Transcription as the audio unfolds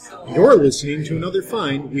You're listening to another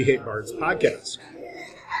fine We Hate Bards podcast.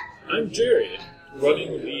 I'm Jerry,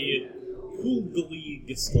 running the Hoogly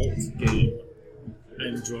Gestalt game.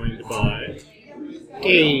 I'm joined by...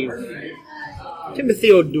 Dave.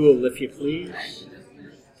 Timothy O'Doul, if you please.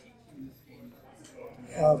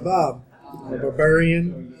 Bob, a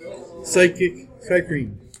barbarian, psychic,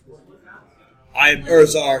 Cycrene. I'm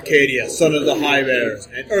Ursa Arcadia, son of the High Bears,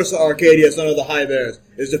 and Ursa Arcadia, son of the High Bears,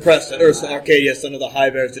 is depressed that Ursa Arcadia, son of the High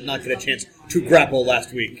Bears, did not get a chance to grapple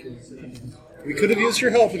last week. We could have used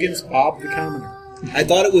your help against Bob the Commoner. I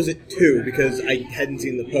thought it was at 2 because I hadn't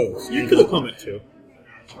seen the post. You could have come at 2.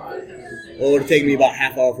 Well, it would have taken me about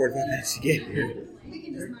half hour, 45 minutes to get here.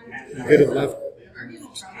 You could have left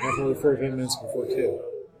half hour, 45 minutes before 2.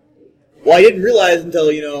 Well, I didn't realize until,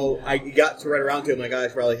 I got to right around to it, my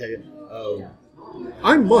gosh, probably had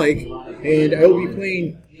I'm Mike, and I will be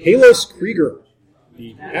playing Halos Krieger,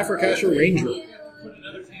 the Afrikasha Ranger.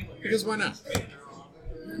 Because why not?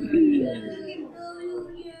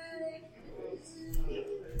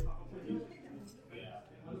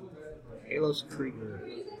 Halos Krieger.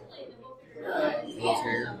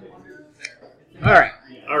 Alright.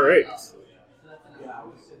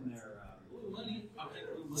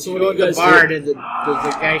 So what do you The guys bar, do? does the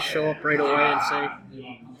guy show up right away and say,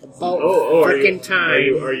 about Oh, frickin'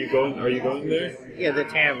 time? Are you going there? Yeah, the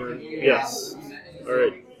tavern. Yes.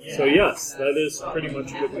 Alright. So yes, that is pretty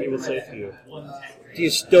much what we will say to you. Do you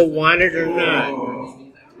still want it or not?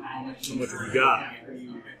 How much have you got?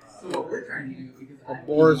 A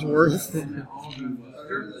boar's worth?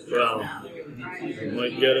 Well, it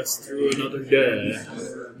might get us through another day.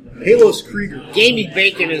 Halos Krieger Gamey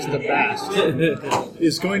bacon is the best.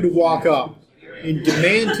 is going to walk up and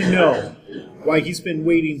demand to know why he's been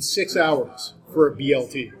waiting 6 hours for a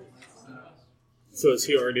BLT. So is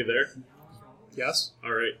he already there? Yes?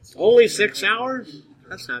 Alright. Only 6 hours?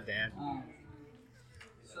 That's not bad.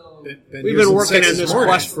 Then We've he was been in working 6 on this morning.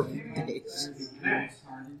 quest for days.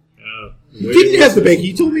 You didn't have the bacon.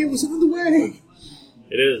 You told me it was on the way.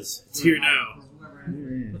 It is. It's here now.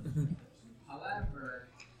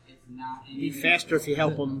 Be faster if you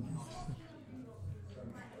help him.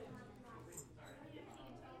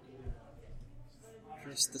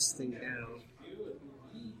 Press this thing down.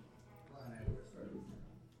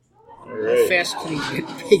 How Alright. fast can he get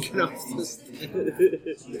bacon off this thing?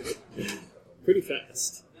 Pretty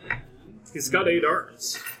fast. He's got 8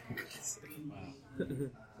 arms.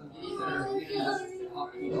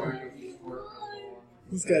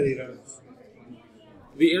 Who's got 8 arms?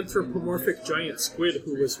 The anthropomorphic giant squid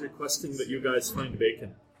who was requesting that you guys find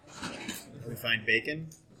bacon. We find bacon?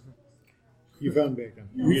 You found bacon.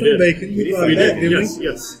 We did. found bacon. We brought We it back, did. didn't Yes, we?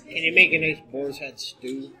 yes. Can you make a nice boar's head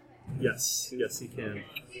stew? Yes, he can.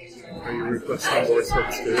 Are you requesting boar's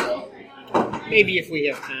head stew? Maybe if we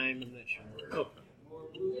have time. I'm not sure.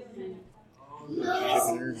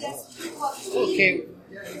 Okay.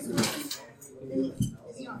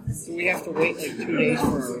 Do we have to wait like 2 days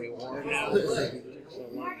for a reward now? So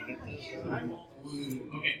long to get this.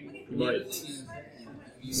 Right.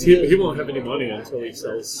 He won't have any money until he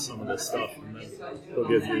sells some of this stuff, and then he'll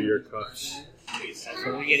give you your cut. So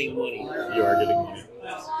we're getting money. You are getting money.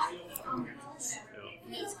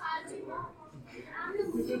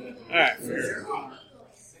 Alright.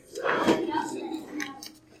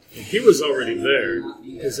 He was already there.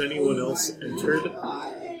 Has anyone else entered?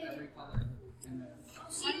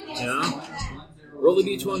 Yeah? Roll a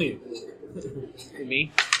d20. For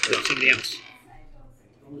me? Or somebody else?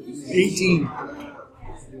 18.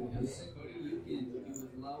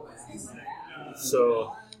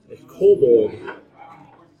 So, a kobold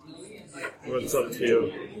runs up to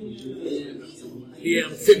you. The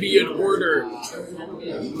amphibian order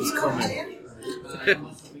is coming.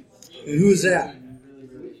 And who's that?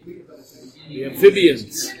 The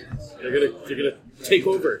amphibians. They're gonna take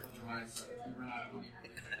over.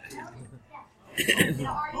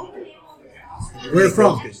 Where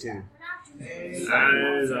from? Over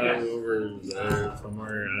there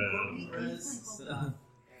somewhere.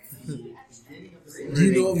 Do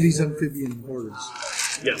you know of these amphibian hoarders?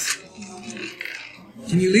 Yes.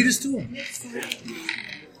 Can you lead us to them? I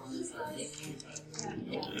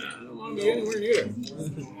don't want to be anywhere near them.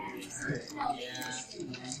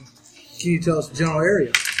 Can you tell us the general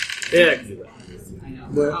area? Yeah, I can do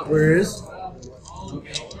that. Where is?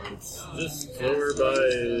 Just over by.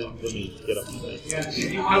 Let me get up.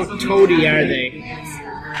 How toady are they?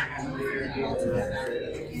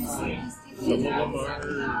 Some of them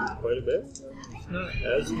are quite a bit. Not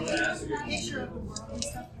as much.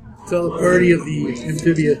 Tell the party of the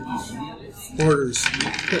amphibian hoarders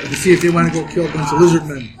to see if they want to go kill a bunch of lizard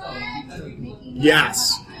men.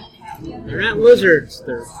 Yes. They're not lizards.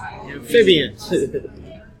 They're amphibians.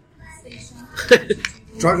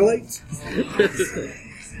 Troglodytes?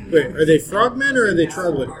 Wait, are they frogmen or are they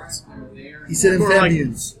troglodytes? He said More like-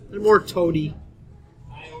 amphibians. They're more toady.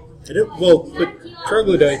 Well, but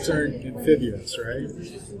troglodytes aren't amphibious, right?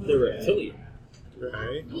 They're reptilian.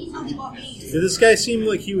 Right. Did this guy seem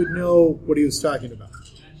like he would know what he was talking about?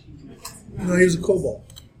 No, he was a kobold.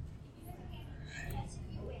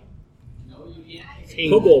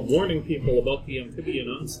 Kobold warning people about the amphibian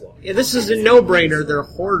onslaught. Yeah, this is a no-brainer. They're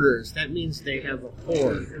hoarders. That means they have a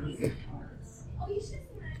hoard.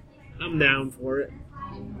 I'm down for it.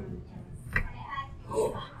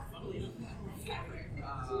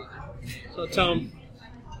 So, Tom,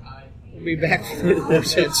 we'll be back for the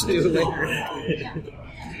horse head stew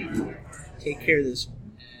later. Take care of this.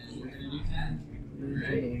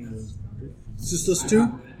 It's just us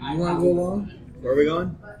two? You want to go along? Where are we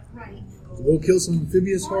going? We'll kill some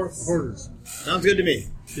amphibious hoarders. Sounds good to me.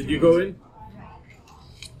 Did you go in?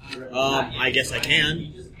 I guess I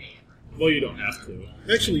can. Well, you don't have to.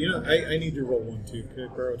 Actually, you know, I need to roll one too. Could I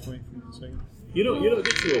borrow 20 from you a second? You don't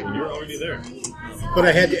get to roll. You're already there. But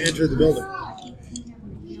I had to enter the building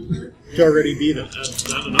to already be there.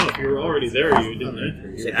 I don't know. If you were already there, you didn't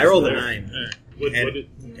enter. See, I rolled a 9. All right. What And, did,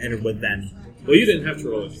 and with them. well, you didn't have to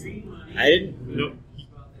roll it. I didn't? No.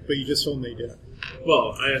 But you just told me they did.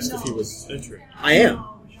 Well, I asked if he was entering. I am.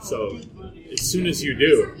 So, as soon as you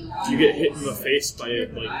do, you get hit in the face by a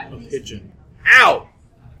pigeon, Ow!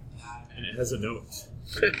 and it has a note.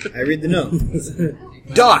 I read the note.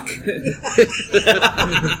 Duck!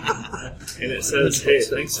 And it says, "Hey,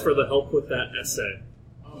 thanks for the help with that essay."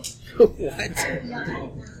 What?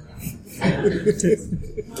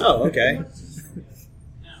 Oh, okay.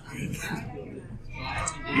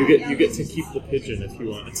 You get to keep the pigeon if you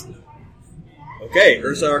want. Okay,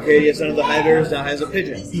 Ursa Arcadia, son of the High Bears, now has a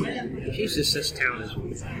pigeon. Jesus, this town is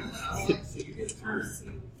weird.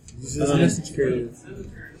 This is a message carrier.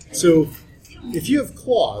 So, if you have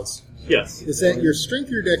claws, Yes, is that your strength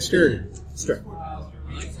or your dexterity? Strength.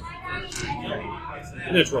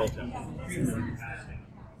 natural attack.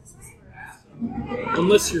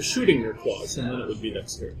 Unless you're shooting your claws, and then it would be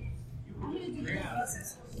dexterity.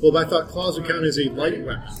 Well, I thought claws would count as a light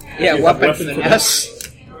weapon. Yeah, You have weapon weapon finesse.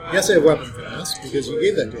 Yes, I have weapon finesse because you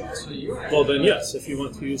gave that to us. Well, then yes, if you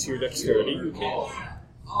want to use your dexterity, you can.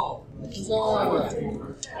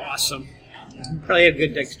 Awesome. Probably have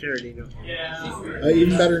good dexterity, though.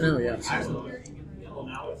 Even better now, yes.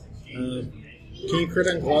 Can you crit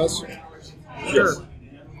on claws? Sure.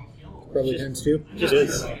 Probably times 2. It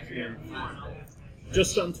is.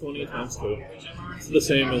 Just on 20 times 2. It's the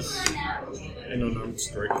same as an unarmed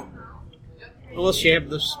strike. Unless you have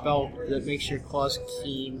the spell that makes your claws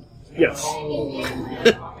keen. Yes.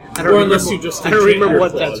 I Or unless you just I don't enchant remember your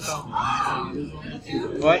what claws. that's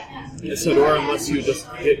called. What? I said, or unless you just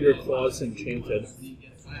get your claws enchanted.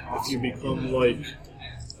 If you become like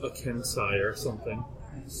a Kensai or something.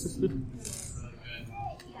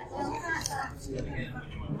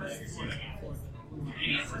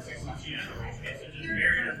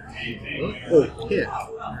 Oh, yeah.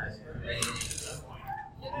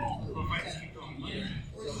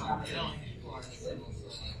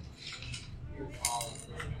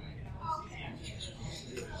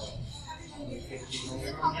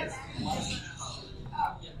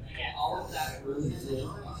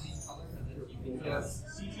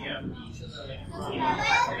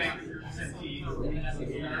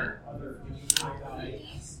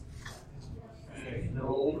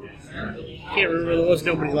 Can't remember. There was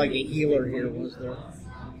nobody like a healer here, was there?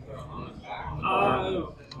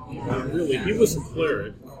 Not really. He was a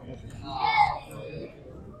cleric.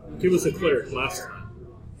 He was a cleric last time.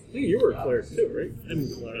 I think you were a cleric too, right? I'm a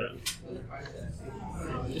cleric.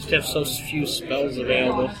 Just have so few spells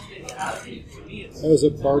available. That was a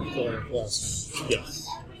bard cleric last time. Yes.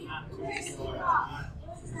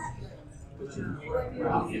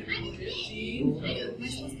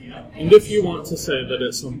 And if you want to say that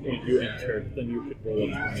at some point you entered, then you could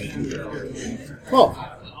roll a 20. Oh,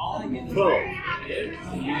 12.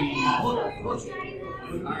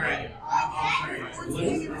 Alright.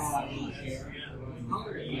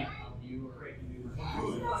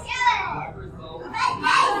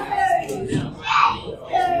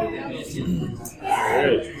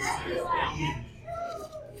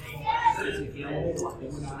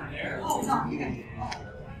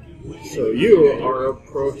 So you are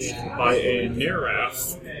approached by a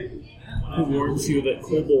Neraf who warns you that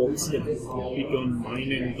kobolds have begun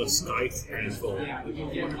mining the Sky Triangle.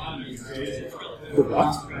 the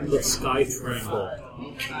what? The Sky Triangle.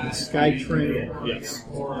 The Sky Triangle. Yes.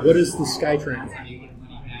 What is the Sky Triangle?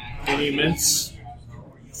 It immense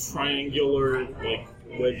triangular, like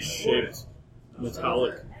wedge-shaped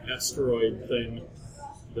metallic asteroid thing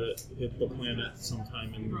that hit the planet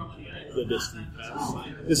sometime in the distant past.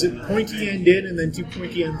 Is it pointy end in and then two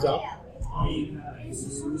pointy ends up?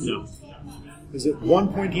 No, Is it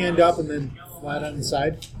one pointy end up and then flat on the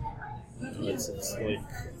side? it's like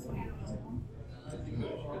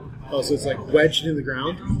Oh, so it's like wedged in the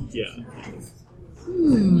ground? yeah.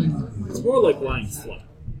 It's more like lying flat.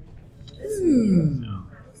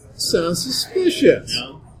 Sounds suspicious.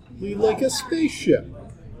 Yeah. We like a spaceship.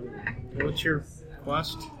 What's your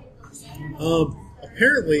quest?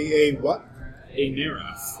 Apparently a what? A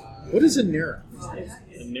Neraf. What is a Nera?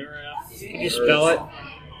 A Neraf. Can you spell it?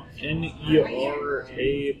 Neraph.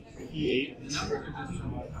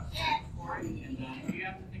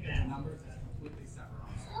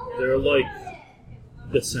 They're like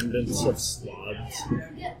descendants of Slavs.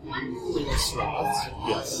 Sloths.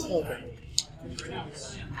 Yes. Okay.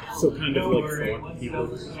 So kind of like frog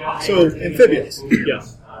people. So amphibians.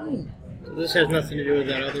 Yes. So this has nothing to do with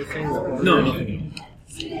that other thing? No, nothing.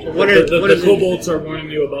 So what are, The what is it? kobolds are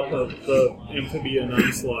warning you about the amphibian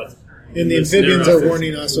onslaught. And the This amphibians Neraf are is-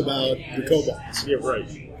 warning us about the kobolds. Yeah, right.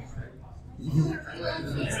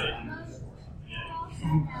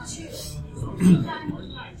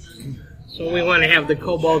 So we want to have the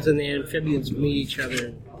kobolds and the amphibians meet each other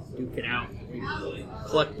and duke it out.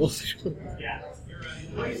 Collect both.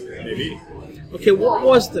 Maybe. Okay, what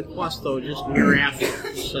was the quest though? Just Neraf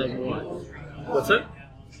said what? What's that?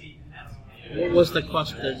 What was the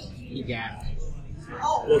quest that you got?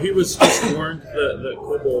 Well, he was just warned that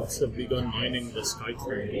kobolds have begun mining the Sky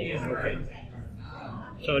Triangle. Okay.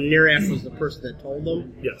 So Neraf was the person that told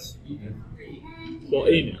them? Yes. Well,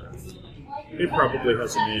 a Neraf. It probably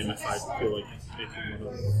has a name if I feel like making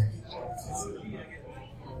one up.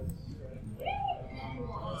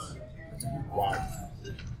 Wow.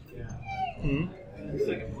 Hmm?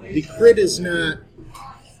 The crit is not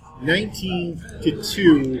 19 to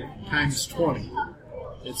 2 times 20.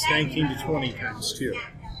 It's 19 to 20 times 2.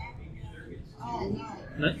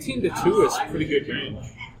 19 to 2 is pretty good range.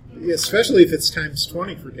 Especially if it's times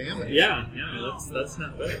 20 for damage. Yeah, that's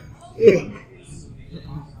not bad.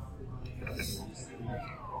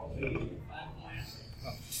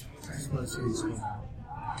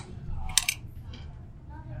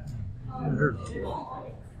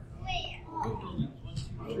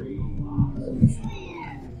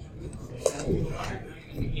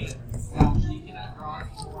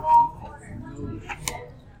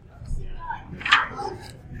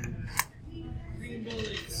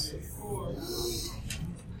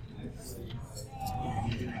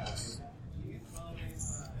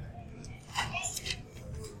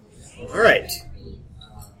 All right.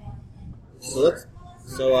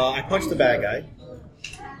 So I punched the bad guy.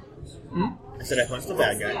 I said I punched the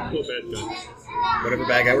bad guy. Cool bad guy. Whatever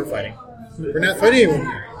bad guy we're fighting. We're not fighting anyone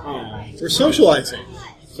here. We're socializing.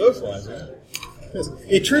 Socializing. Yes.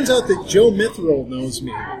 It turns out that Joe Mithril knows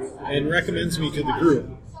me and recommends me to the group.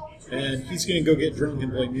 And he's going to go get drunk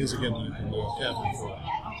and play music in the tavern for a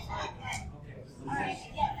while.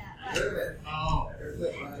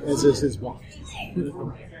 As is his wont.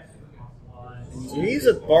 So he's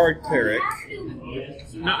a bard cleric.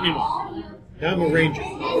 Not anymore. Now I'm a ranger.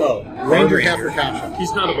 Oh, Ranger Heifer Kasha.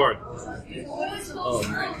 He's not a bard.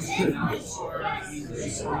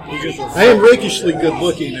 I am rakishly good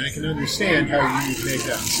looking, and I can understand how you would make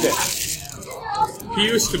that mistake. He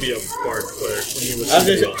used to be a bard cleric when he was I was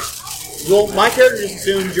somebody gonna else. say, well, my character just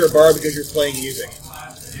assumes you're a bard because you're playing music.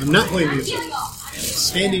 I'm not playing music. I'm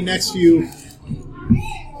standing next to you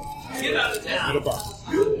at a bar.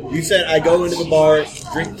 You said I go into the bar,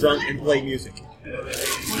 drink drunk, and play music.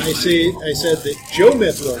 I said that Joe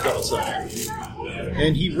Mithril does that.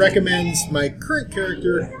 And he recommends my current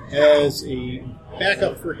character as a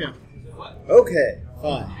backup for him. Okay,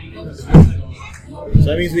 fine. So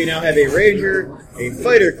that means we now have a ranger, a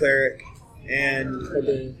fighter cleric, and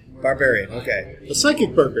barbarian. Okay, A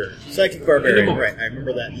psychic barbarian. psychic barbarian. Right, I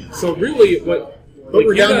remember that. So really, what? But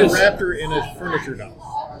we're you down to guys- Raptor in a furniture doll.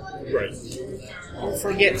 Right. Don't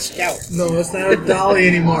forget Scout. No, it's not a dolly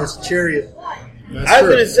anymore. It's a chariot. That's I was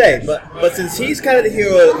true. gonna say, but since he's kind of the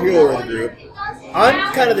hero of the group,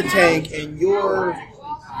 I'm kind of the tank, and you're,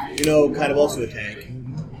 kind of also a tank.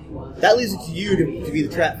 That leaves it to you to be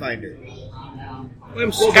the trap finder. I'm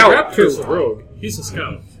Well, Scout the Raptor's too. a rogue. He's a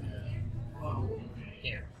scout.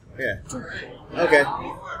 Yeah. Okay. I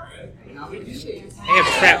have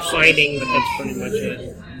trap fighting, but that's pretty much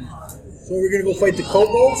it. So we're gonna go fight the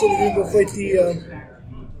kobolds, or we're gonna go fight the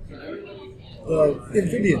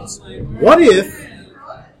amphibians. What if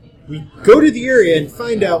we go to the area and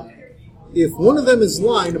find out if one of them is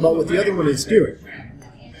lying about what the other one is doing.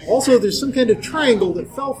 Also, there's some kind of triangle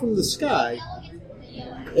that fell from the sky.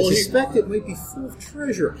 I suspect it might be full of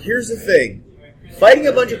treasure. Here's the thing. Fighting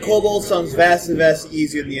a bunch of kobolds sounds vastly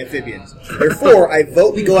easier than the amphibians. Therefore, I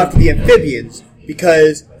vote we go after the amphibians,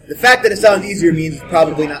 because the fact that it sounds easier means it's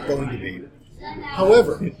probably not going to be.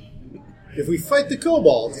 However, if we fight the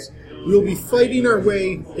kobolds, we'll be fighting our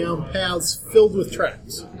way down paths filled with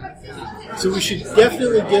traps. So we should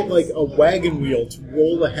definitely get like a wagon wheel to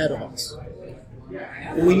roll ahead of us.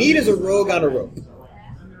 What we need is a rogue on a rope.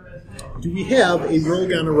 Do we have a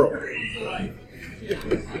rogue on a rope?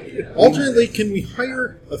 Alternately, can we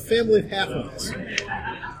hire a family of halflings?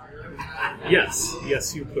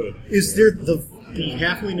 Yes, you could. Is there the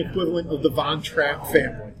halfling equivalent of the Von Trapp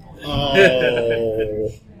family?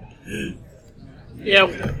 Oh. Yeah,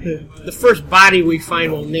 the first body we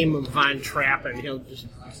find, we'll name him Von Trapp, and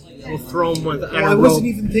we'll throw him on I a wasn't rope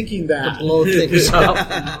even thinking to that. blow things up.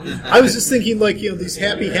 I was just thinking like, these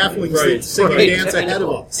happy halflings that sing and dance ahead of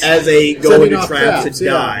us. As they go Setting into off traps traps, and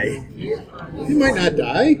die. He might not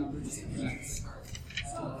die.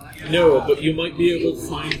 No, but you might be able to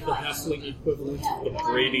find the halfling equivalent of the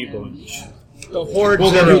Brady Bunch. The hordes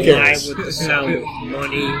Well, then are who alive cares? with the sound of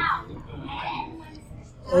money.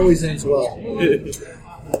 Always ends well.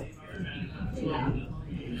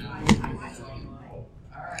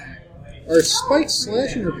 Are spikes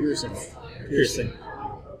slashing or piercing? Piercing.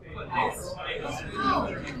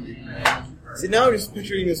 See, now I'm just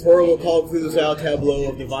picturing this horrible Call of Cthulhu style tableau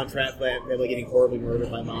of the Von Trapp family getting horribly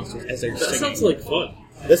murdered by monsters as they're That singing. sounds like fun.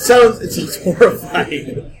 It sounds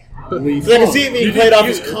horrifying. So I can see it being played off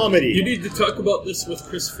as comedy. You need to talk about this with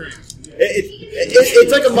Chris Frank.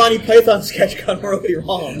 It's like a Monty Python sketch gone horribly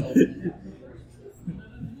wrong.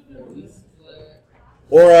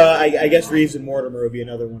 Or I guess Reeves and Mortimer would be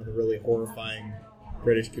another one of the really horrifying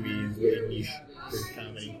British comedians, really niche British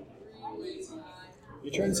comedy.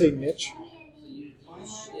 You trying to say niche?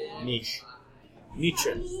 Niche.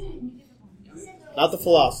 Nietzsche. Not the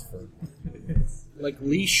philosopher. Like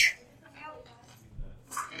leash.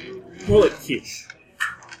 More like quiche.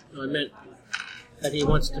 No, I meant that he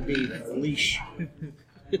wants to be leash.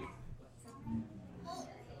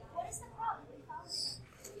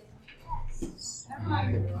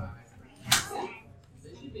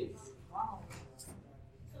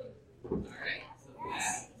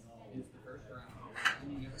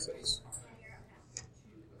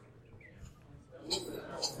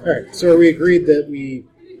 Alright, so are we agreed that we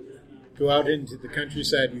go out into the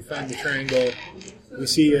countryside, we find the triangle, we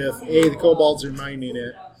see if A, the kobolds are mining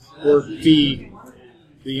it, or B,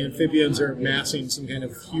 the amphibians are amassing some kind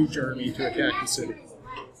of huge army to attack the city.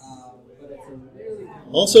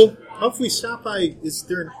 Also, how if we stop by, is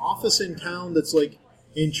there an office in town that's like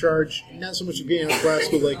in charge, not so much of getting a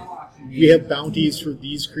quest, but like we have bounties for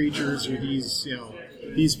these creatures or these,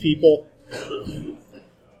 these people?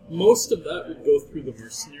 Most of that would go through the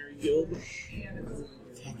Mercenary Guild.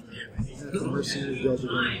 Mercenary Guild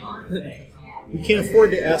again. We can't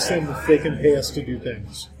afford to ask them if they can pay us to do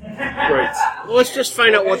things. Right. Well, let's just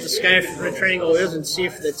find out what the sky triangle is and see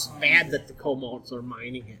if it's bad that the kobolds are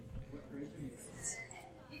mining it.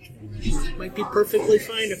 It might be perfectly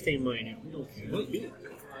fine if they mine it. It might be.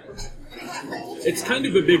 It's kind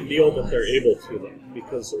of a big deal that they're able to, though,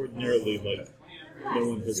 because ordinarily, no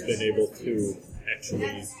one has been able to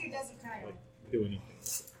actually do anything.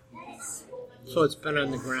 So it's been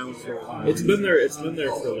on the ground for a while. It's been there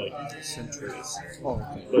for centuries,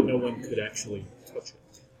 but no one could actually touch it.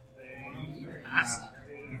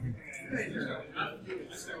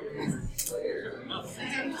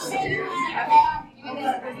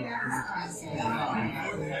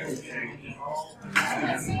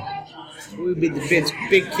 We'd be the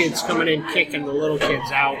big kids coming in, kicking the little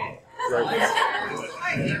kids out.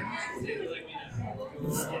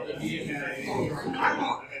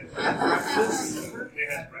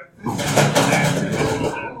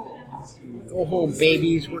 Go home,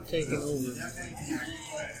 babies. We're taking over.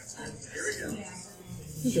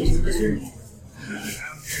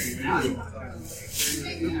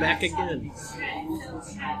 We're back again.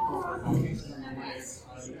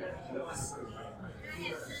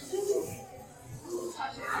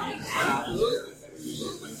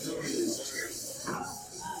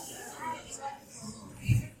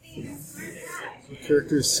 The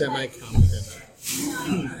character is semi-competent.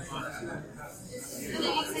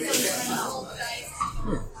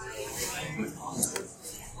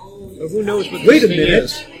 So who knows what Wait a this thing minute.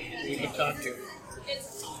 is? We can talk to.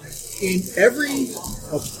 In every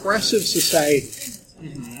oppressive society,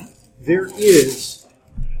 there is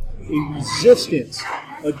a resistance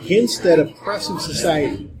against that oppressive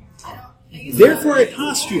society. Therefore, I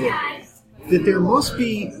postulate that there must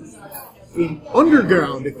be an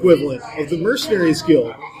underground equivalent of the Mercenaries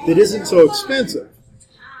Guild that isn't so expensive.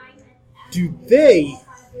 Do they,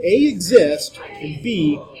 A, exist, and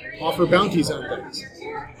B, offer bounties on things?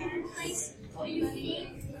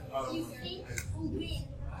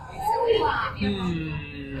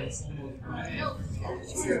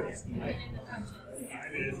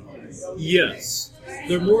 Yes.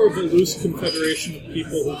 They're more of a loose confederation of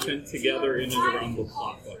people who tend to gather in and around the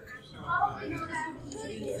plaza.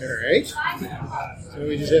 Alright. So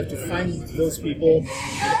we just have to find those people and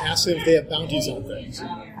ask them if they have bounties on things.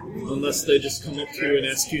 Unless they just come up to you and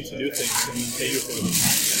ask you to do things and then pay you for them.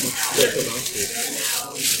 Much like a bounty.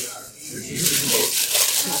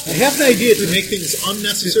 I have an idea to make things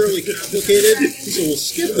unnecessarily complicated, so we'll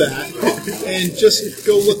skip that and just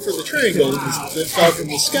go look for the triangle that fell from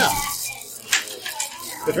the sky.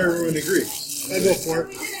 If everyone agrees. I go for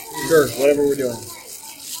it. Sure, whatever we're doing.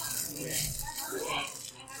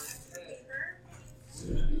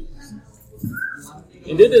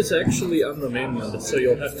 And it is actually on the mainland, so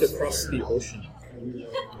you'll have to cross the ocean.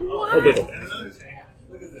 A little bit.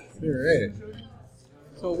 Alright.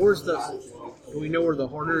 So where's the... Do we know where the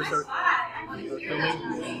hoarders are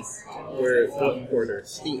coming? Where what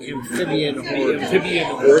orders? The amphibian The horde.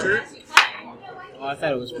 amphibian order? Oh, I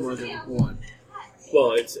thought it was more than one.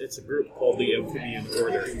 Well, it's a group called the Amphibian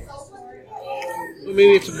Order. Well,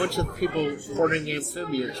 maybe it's a bunch of people hoarding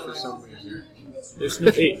amphibians for some reason. There's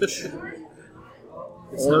no H.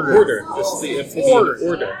 It's not Order. order. This is the Amphibian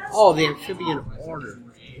Order. Oh, the amphibian order.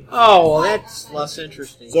 Oh, well, that's less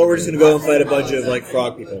interesting. So we're just gonna go and fight a bunch of like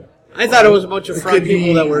frog people. I thought it was a bunch of frog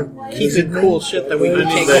people that were keeping cool shit that we could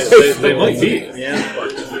take They might be. Yeah.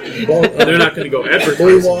 But they're not going to go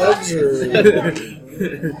advertising. Bullywugs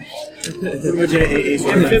or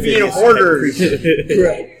amphibian hoarders.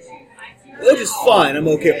 right. Which is fine, I'm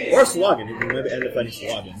okay. Or slogan, you can maybe end up finding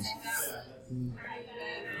slogans.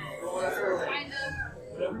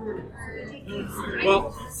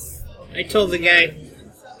 Well, I told the guy,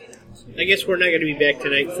 I guess we're not going to be back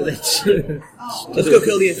tonight for this. Let's go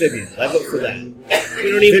kill the amphibians. I vote for that.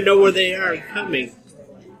 We don't even know where they are coming.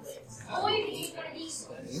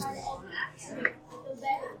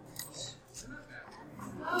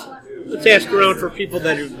 Let's ask around for people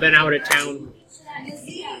that have been out of town.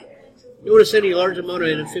 Notice any large amount of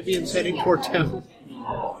amphibians heading toward town?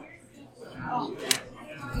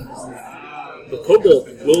 The kobold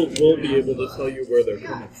will be able to tell you where they're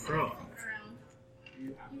coming from.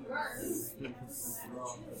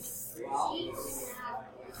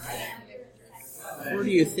 Where do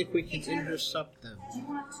you think we can intercept them?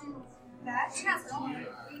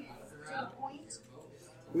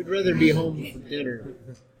 We'd rather be home for dinner.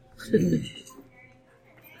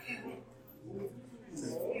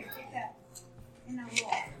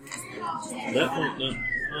 That might not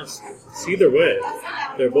possible. It's either way,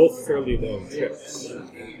 they're both fairly long trips.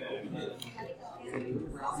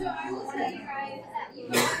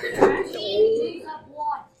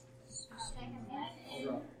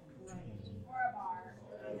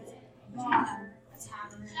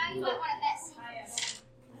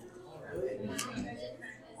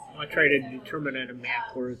 I try to determine on a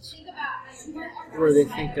map where they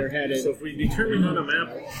think they're headed. So if we determine on a map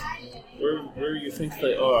where you think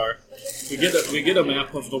they are, we get a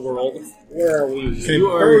map of the world. Where are we?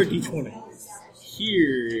 You are D20.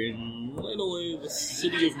 here in literally the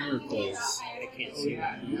city of miracles. I can't see it.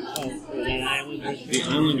 Oh, that island. The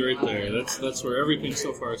island right there. That's where everything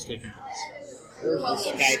so far is taking place. Where's the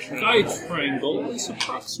sky Sky triangle? Triangle is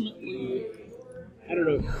approximately I don't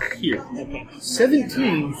know. here. Okay.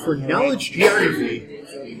 17 for knowledge geography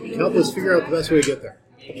to help us figure out the best way to get there.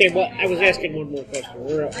 Okay, well, I was asking one more question.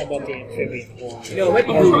 Where about the amphibian war? You know, it might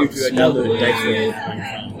be good if you download a dice roll.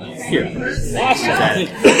 Here. Awesome!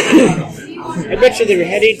 I bet you they're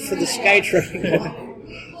heading for the sky triangle.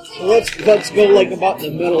 So let's go like about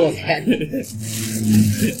in the middle of that.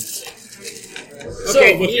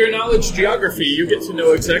 So, with your knowledge geography, you get to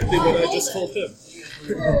know exactly what I just told him.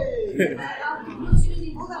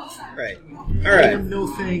 Right. I Alright. am no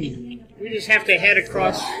thing. We just have to head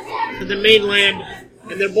across to the mainland,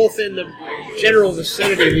 and they're both in the general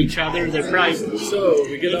vicinity of each other. They're probably So,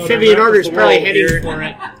 we get out amphibian our map order's of the probably world heading here. for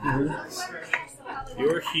it.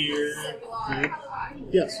 You're here.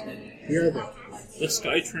 Yes, we are there. The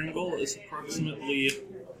Sky Triangle is approximately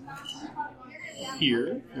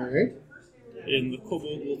here. Alright. And the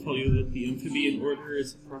kobold will tell you that the amphibian order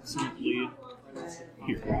is approximately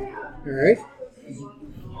here. Alright.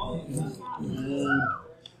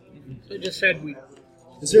 So I just said we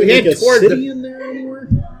Is there We like head a toward city in there anywhere?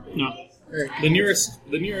 No. Alright. The nearest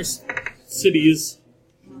cities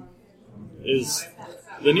is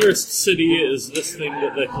the nearest city is this thing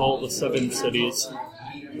that they call the Seven Cities,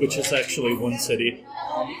 which is actually one city.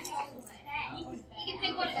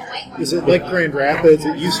 Is it like Grand Rapids?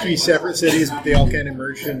 It used to be separate cities, but they all kind of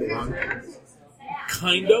merged into one.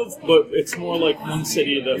 Kind of, but it's more like one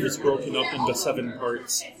city that was broken up into 7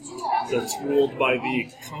 parts that's ruled by the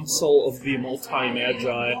Council of the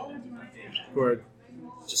Multi-Magi, who are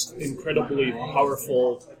just incredibly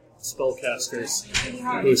powerful spellcasters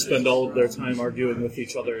who spend all of their time arguing with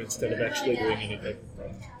each other instead of actually doing anything.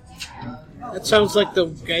 That sounds like the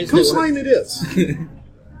guys that Coastline it is.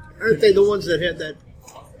 aren't they the ones that had that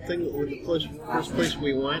thing with the first place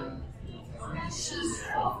we went?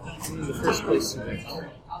 The first place you went.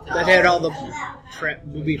 That had all the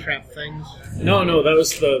booby trap things. No, that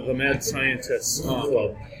was the Mad Scientist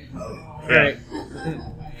Club. Right.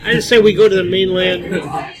 I just say we go to the mainland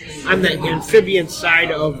on the amphibian side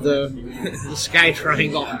of the Sky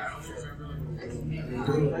Triangle.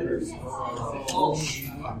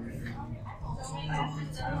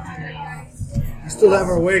 We still have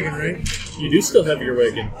our wagon, right? You do still have your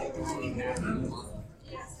wagon.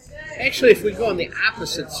 Actually, if we go on the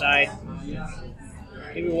opposite side,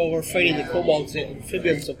 maybe while we're fighting the kobolds, the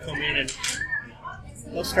amphibians will come in and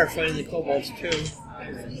they'll start fighting the kobolds too.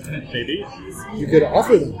 Maybe. You could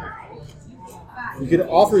offer them. You could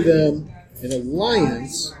offer them an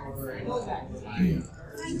alliance, and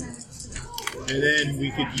then we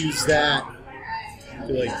could use that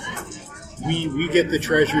to, like, we get the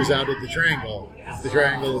treasures out of the triangle. If the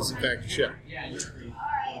triangle is in fact a ship.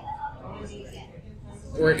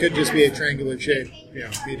 Or it could just be a triangular shaped,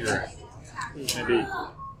 meteorite. Maybe.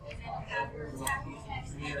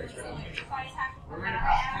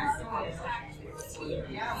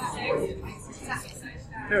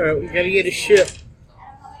 Alright, we gotta get a ship.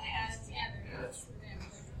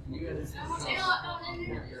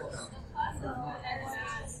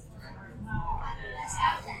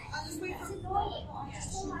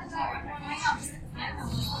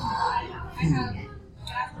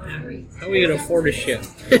 How are we gonna afford a ship?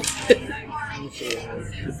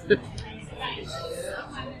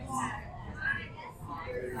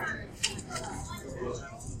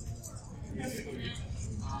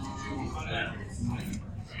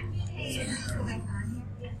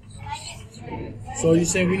 So you're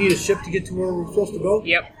saying we need a ship to get to where we're supposed to go?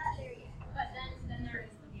 Yep.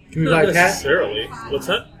 Can we Not buy necessarily. What's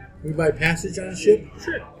that? Can we buy passage on a ship?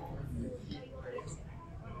 Sure.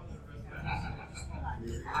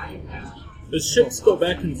 The ships go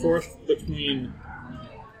back and forth between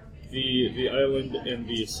the island and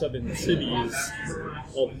the 7 cities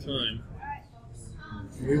all the time.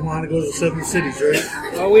 We want to go to the 7 cities,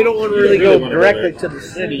 right? Well, we don't want to really really go wanna go directly there. to the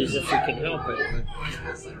cities if we can help it.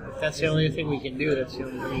 But if that's the only thing we can do, that's the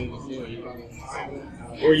only thing we can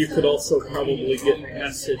do. Or you could also probably get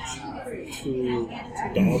passage to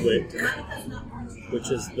Dalwick,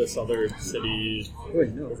 which is this other city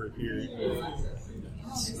over here.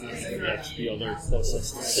 That's the other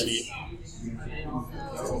closest city.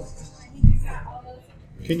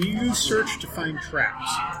 Can you use search to find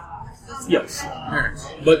traps? Yes. Alright.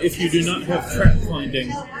 But if you do not have trap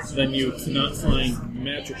finding, then you cannot find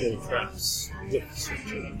magical traps with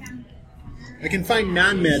searching. I can find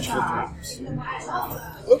non-magical traps.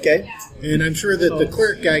 Okay. And I'm sure that the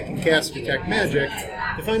cleric guy can cast Detect Magic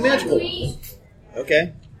to find magical ones.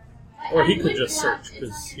 Okay. Or he could just search,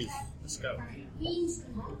 because he's a scout.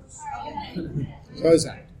 So how's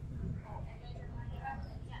that?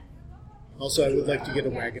 Also, I would like to get a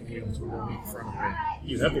wagon wheel to roll in front of me.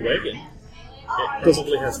 You have a wagon. It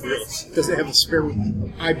probably has wheels. Does it have a spare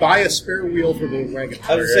wheel? I buy a spare wheel for the wagon.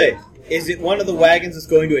 I was going to say, is it one of the wagons that's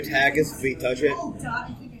going to attack us if we touch it?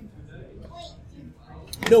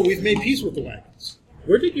 No, we've made peace with the wagons.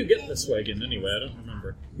 Where did you get this wagon anyway? I don't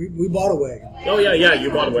remember. We bought a wagon. Oh, yeah, you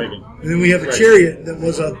bought a wagon. And then we have a Right. chariot that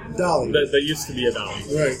was a dolly. That used to be a dolly.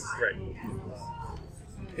 Right. Right.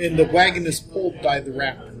 And the wagon is pulled by the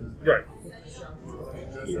raptor, Right.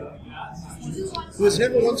 who has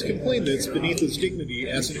never once complained that it's beneath his dignity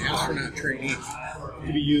as an astronaut trainee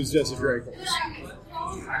to be used as a drag horse.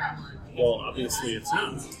 Well, obviously it's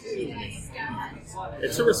not.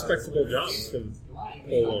 It's a respectable job to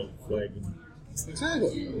pull a wagon.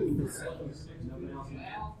 Exactly.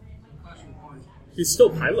 He's still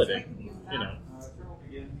piloting, you know.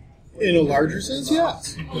 In a larger sense,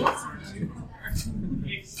 yes.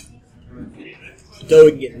 So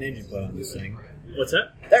we can get an engine put on this thing. What's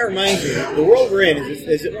that? That reminds me, the world we're in,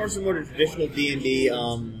 is it more similar to traditional D&D? I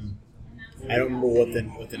don't remember what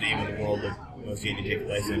the name of the world that most D&D takes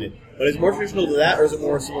place in it. But is it more traditional to that, or is it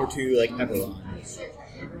more similar to, like, Pepperland?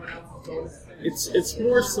 It's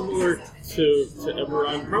more similar to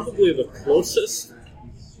Eberron, probably the closest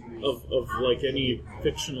of like any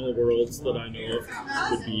fictional worlds that I know of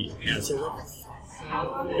would be Azeroth.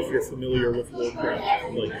 If you're familiar with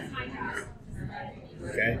Warcraft, like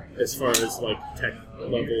Okay. as far as like tech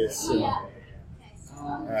levels and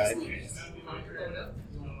Alright.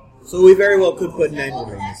 So we very well could put an engine on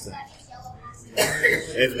this thing.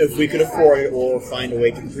 If we could afford it or find a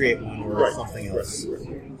way to create one or Right. something else.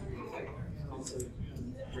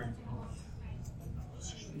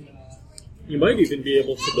 you might even be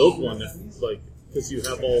able to build one if because you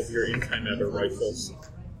have all of your antimatter rifles.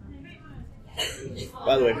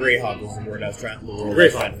 By the way, Greyhawk was the word I was trying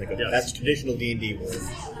to think of. yes. That's traditional D&D word.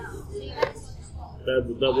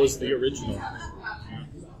 That was the original.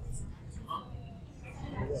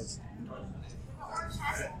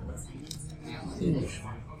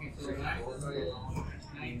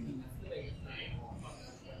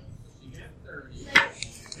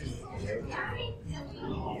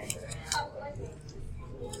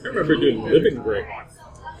 I remember doing Living Greyhawk.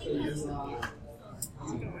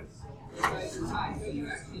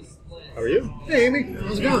 How are you? Hey, Amy,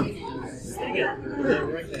 how's it going?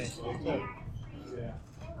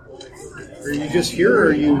 Are you just here, or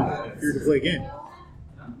are you here to play a game?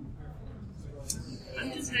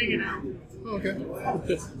 I'm just hanging out. Oh, okay.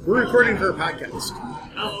 We're recording for a podcast.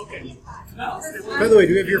 Oh, okay. By the way,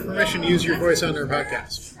 do we have your permission to use your voice on our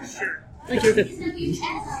podcast? Sure. Thank you.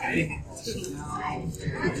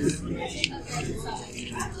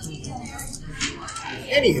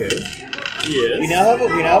 Anywho, Yes. we now have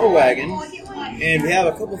a wagon, and we have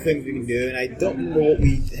a couple things we can do, and I don't remember what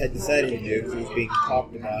we had decided to do because it was being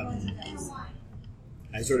talked about. And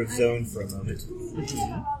I sort of zoned for a moment.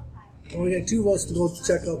 Well, we had 2 votes to go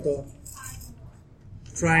check out the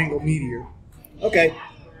Triangle Meteor. Okay.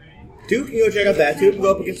 2 can go check out that. 2 can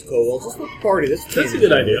go up against the kobolds. Let's split the party. That's a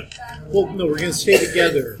good idea. Well, no, we're going to stay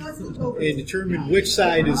together and determine which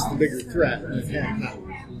side is the bigger threat.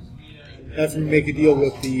 After we make a deal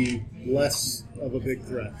with the less of a big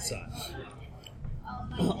threat side.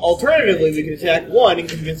 Alternatively, we can attack one and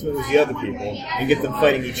convince them it was the other people and get them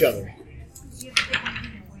fighting each other.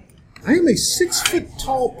 I am a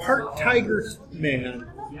 6-foot-tall part tiger man.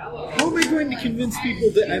 How am I going to convince people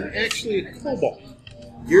that I'm actually a kobold?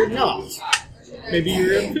 You're not. Maybe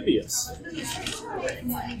you're amphibious.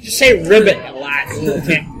 Just say ribbit a lot.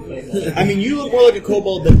 I mean, you look more like a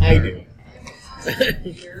kobold than I do.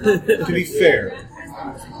 To be fair.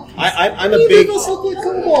 I'm a Neither big... of us look like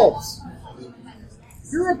kobolds.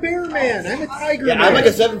 You're a bear man. I'm a tiger man. Yeah, I'm like a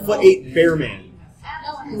 7'8" bear man.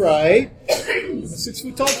 Right. I'm a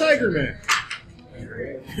 6-foot-tall tiger man.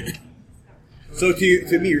 So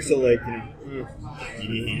to me, you're still like,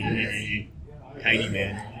 tiny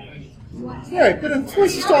man. Right, but I'm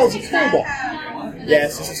twice as tall as a kobold.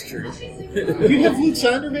 Yes, this is true. Do you have Luke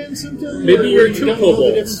Sonderman symptoms? Maybe you're You two don't know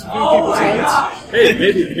the kobolds. difference between people's heights?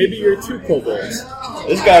 Hey, maybe you're 2 kobolds.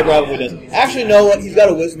 This guy probably doesn't. Actually, know what? He's got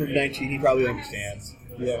a wisdom of 19. He probably understands.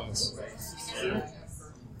 Yes.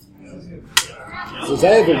 Because I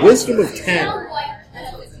have a wisdom of 10.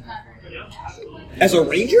 As a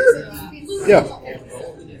ranger? Yeah.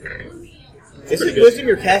 Isn't wisdom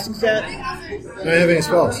your casting stat? I don't have any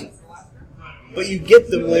spells. But you get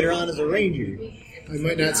them later on as a ranger. I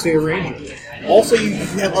might not stay a ranger. Also, you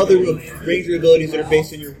have other ranger abilities that are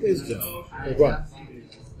based on your wisdom. Like what?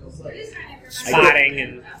 Spotting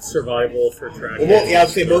and Survival for tracking. Well, yeah, I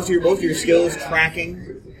would say most of your skills,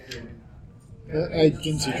 tracking. I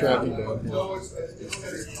didn't see tracking down.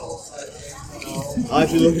 I'll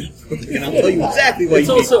actually look and I'll tell you exactly what It's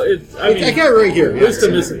you also, I mean, I got it right here.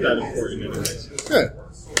 wisdom isn't that important anyways. Good.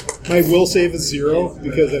 My will save is 0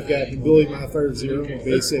 because I've got an ability modifier of 0 and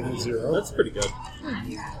base save is 0. That's pretty good.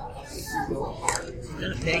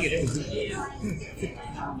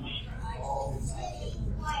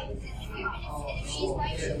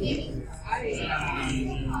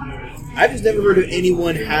 I've just never heard of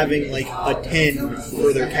anyone having like a 10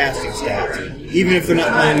 for their casting stat, even if they're not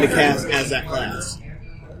planning to cast as that class.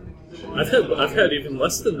 I've had even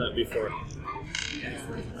less than that before.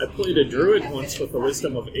 I played a druid once with a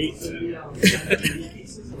wisdom of 8.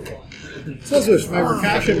 So switch, my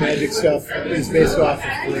Rakasha magic stuff is based off of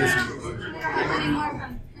charisma.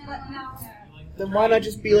 Then why not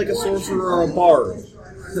just be like a sorcerer or a bard?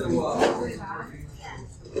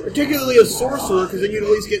 Particularly a sorcerer, because then you'd at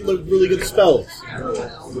least get really good spells.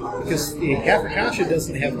 Because the Rakasha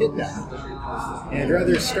doesn't have hit die. And I'd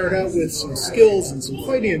rather start out with some skills and some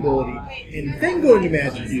fighting ability, and then go into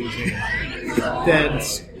magic using, than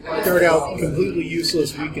start out completely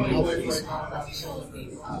useless, weak, and helpless.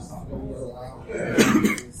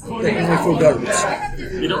 They can only fill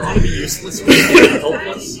garbage. You don't want to be useless, but you want to be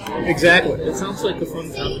helpless. Exactly. It sounds like a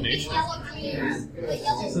fun combination.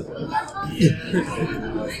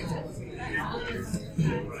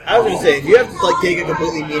 I was gonna say, if you have to like take a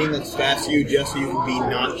completely meaningless fast food just so you can be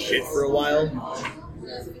not shit for a while,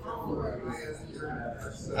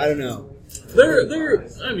 I don't know.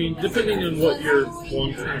 I mean, depending on what your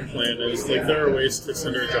long-term plan is, like there are ways to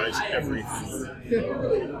synergize everything.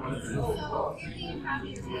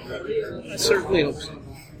 I certainly hope so.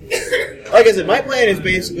 Like I said, my plan is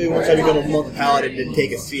basically once I become a monk paladin to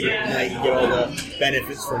take a Ascetic Knight and get all the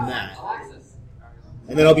benefits from that.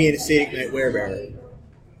 And then I'll be an Ascetic Knight werebearer.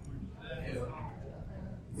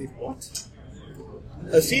 What?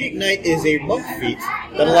 Ascetic Knight is a monk feat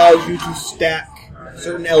that allows you to stack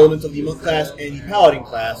certain elements of the monk class and the paladin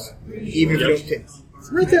class, even if you don't take.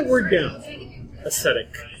 Write that word down. Ascetic.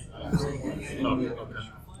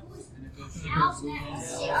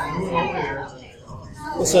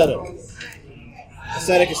 Ascetic.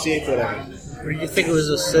 Ascetic, Ascetic, whatever. Or do you think it was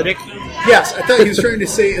acidic? Yes, I thought he was trying to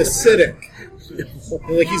say acidic.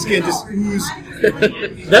 Like he's going to just ooze.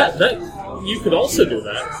 That you could also do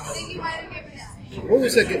that. What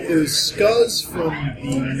was that? It was Scuzz from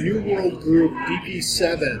the New World group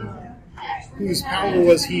DP7, whose power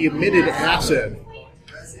was he emitted acid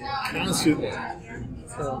constantly.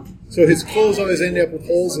 So his clothes always end up with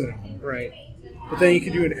holes in them. Right. But then you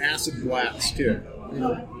can do an acid blast too.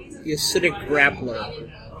 The acidic grappler.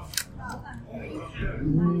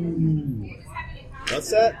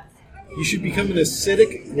 What's that? You should become an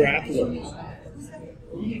acidic grappler.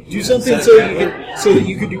 Do something so that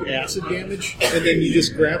you can do acid damage, and then you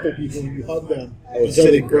just grapple people and you hug them until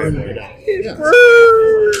they burn right out. Yeah.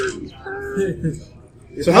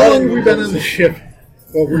 So how long have we been on the ship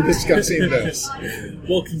while we're discussing this?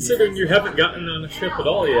 Well, considering you haven't gotten on a ship at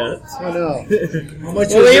all yet. Oh no. How much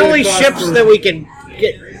Well, was the it only cost ships for- that we can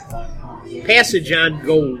get passage on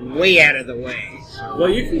go way out of the way. Well,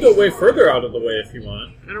 you can go way further out of the way if you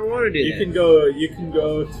want. I don't want to do You that. can go. You can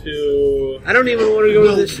go to. I don't even want to go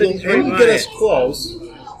to this Well, thing. when you get us close,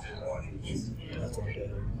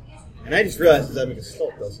 And I just realized that I'm a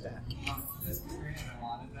Gestalt those stack.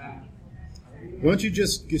 why don't you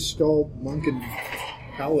just gestalt monk and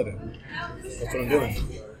paladin? That's what I'm doing.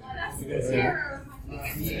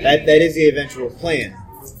 That is the eventual plan,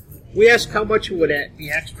 We asked how much would it be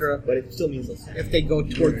extra but it still means less. if they go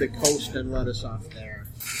toward the coast and let us off there.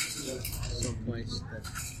 Someplace that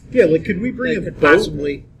Yeah, like could we bring they a could boat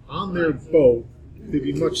possibly. on their boat? They'd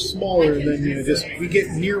be much smaller, and then just we get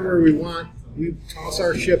near where we want. We toss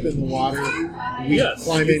our ship in the water. We Yes,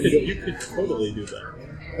 climb you in. could, and you could totally do that.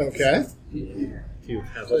 go, okay, If you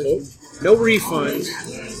have a boat, No refunds.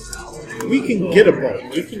 we can get a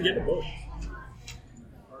boat. you can get a boat.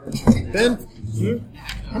 Ben,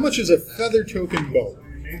 how much is a feather token boat?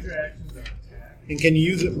 And can you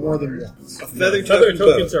use it more than once? A feather Feather token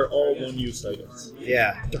tokens boat. are all one-use items.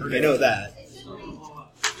 Yeah, I know that.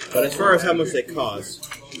 But as far as how much they cost,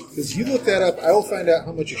 Because you look that up, I will find out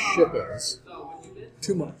how much a ship is.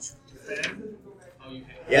 Too much.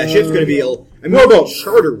 yeah, a ship's going to be more about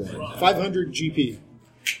charter one. 500 GP.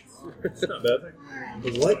 It's not bad.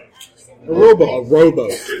 What? A rowboat. A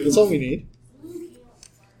rowboat. That's all we need.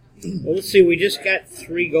 Well, let's see. We just got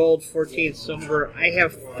 3 gold, 14 silver. I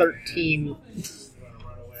have 13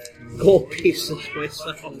 gold pieces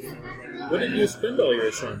myself. What did you spend all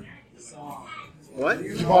yours on? What?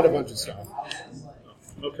 You bought a bunch of stuff.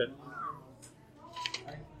 Okay.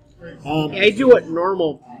 Yeah, I do what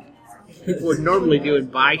normal people would normally do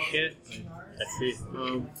and buy shit. I see.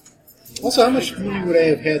 Also, how much money would I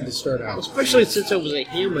have had to start out? Especially since I was a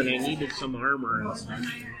human, I needed some armor and stuff.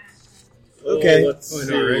 Okay. Well, let's Oh, I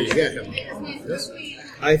see. know, right? You got him. Yes?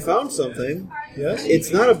 I found something. Yes?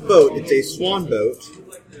 It's not a boat, it's a swan boat.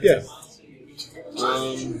 Yeah.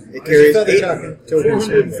 It carries Feather 8, tokens.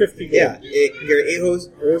 450 gold. yeah, it can carry 8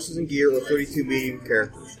 horses and gear or 32 medium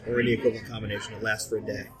characters, or any equivalent combination. It lasts for a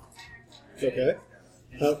day. Okay.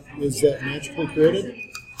 Is that magically created?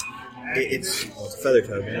 It's a feather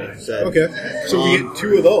token. Like I said. Okay. So we get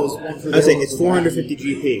 2 of those. One for I was saying the- it's 450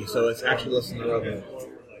 GP, so it's actually less than the rowboat.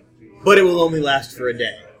 But it will only last for a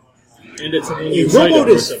day. And it's a A one-use rowboat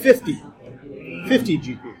item. is 50. 50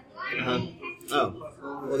 GP. Uh-huh. Oh,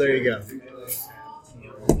 well, there you go.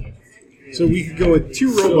 So we could go with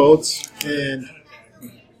 2 rowboats and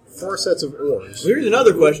 4 sets of oars. Here's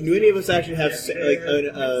another question: do any of us actually have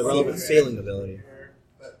a relevant sailing ability?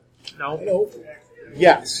 No.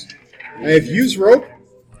 Yes. I have use rope,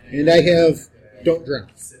 and I have don't drown.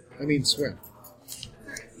 I mean swim.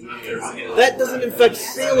 That doesn't affect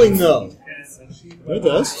sailing, though. It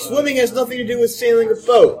does. Swimming has nothing to do with sailing a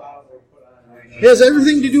boat. It has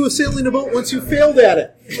everything to do with sailing a boat once you failed at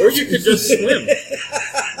it. Or you could just swim.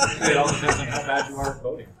 It all depends on how bad you are at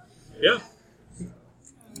boating. Yeah.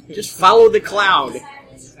 Just follow the cloud.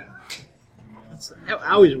 That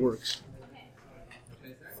always works.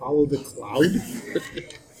 Follow the cloud.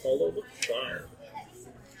 Follow the cloud.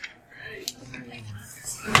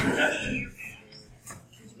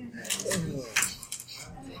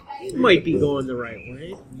 You might be going the right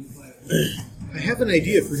way. I have an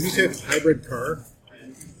idea for a new type of hybrid car.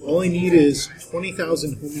 All I need is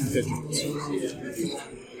 20,000 homing pigeons.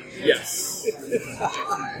 Yes.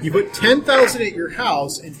 You put 10,000 at your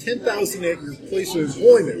house and 10,000 at your place of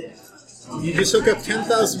employment. You just hook up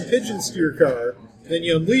 10,000 pigeons to your car, then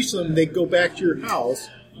you unleash them, they go back to your house,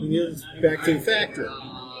 and you back to the factory.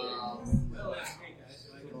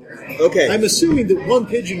 Okay. I'm assuming that one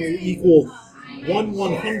pigeon will equal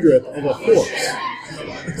 1/100th of a horse.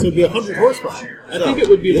 So it'd be 100 horsepower. I think it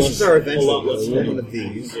would be This less, is our a eventual lot less one than of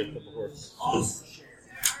these. You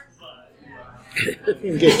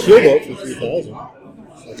can get a keelboat for 3,000. I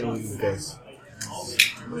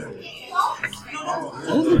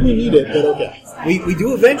don't think we need it, but okay. We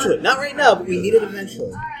do eventually. Not right now, but we need it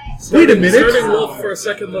eventually. Wait a minute. Starting wolf for a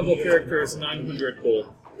second level character is 900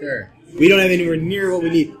 gold. There. We don't have anywhere near what we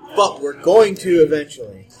need, but we're going to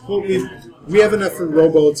eventually. Well, we have enough for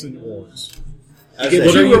rowboats and oars. Get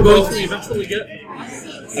What two are you going rowboats, to eventually get?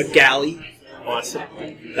 a galley. Awesome.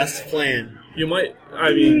 That's the plan. You might.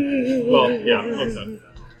 I mean, well, yeah. Okay.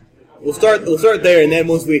 We'll start there, and then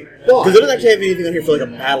once we, because it doesn't actually have anything on here for like a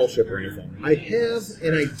battleship or anything. I have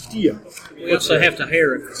an idea. We also have to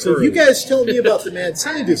hire a So crew. you guys tell me about the Mad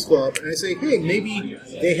Scientist Club, and I say, hey, maybe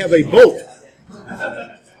they have a boat.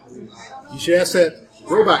 You should ask that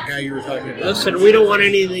robot guy you were talking about. Listen, we don't want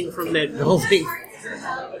anything from that building.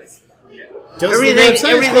 Does the everything- Mad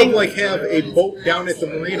Science everything- Club like have a boat down at the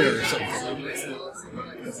marina or something?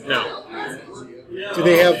 No. Do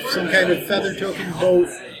they have some kind of feather token boat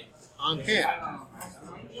on hand?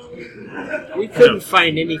 We couldn't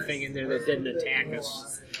find anything in there that didn't attack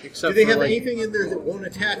us. Do Except they for have like, anything in there that won't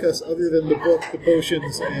attack us other than the book, the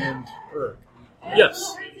potions, and herb?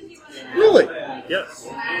 Yes. Really? Yes.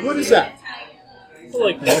 What is that?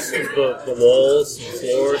 Like most of the walls and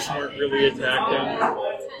floors weren't really attacking.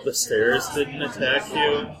 The stairs didn't attack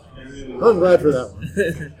you. I'm glad for that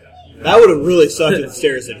one. That would have really sucked if the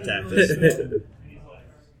stairs had attacked us.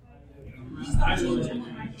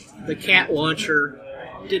 the cat launcher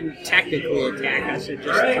didn't technically attack us. It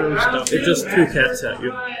just threw stuff. It just threw cats at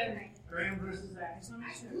you.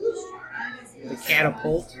 The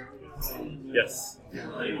catapult. Yes.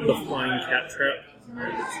 The flying cat trap.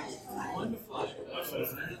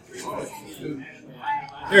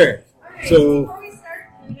 Alright, so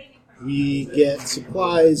we get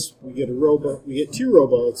supplies, we get a rowboat, we get 2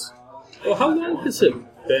 rowboats. Well, how long has it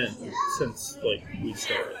been since, like, we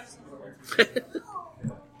started?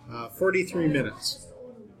 43 minutes.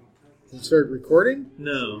 We started recording?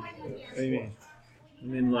 No. What do you mean? I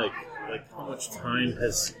mean, like how much time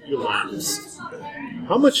has elapsed?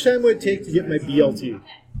 How much time would it take to get my BLT?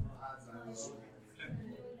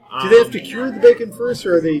 Do they have to cure the bacon first,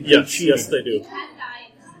 or are they Yes, cheating? yes, they do.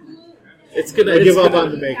 It's gonna. I it's give up gonna-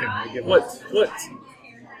 on the bacon. I give up. What?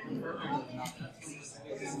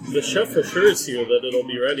 The chef assures you that it'll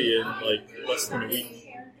be ready in like less than a week.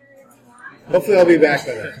 Hopefully I'll be back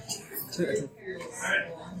by then.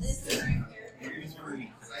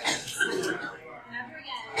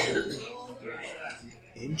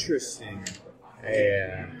 Interesting.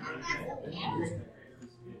 Yeah.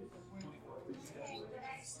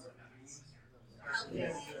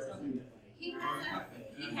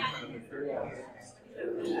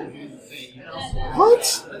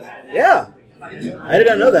 What? Yeah. I did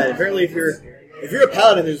not know that. Apparently, if you're a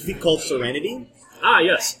paladin, there's a feat called Serenity. Ah,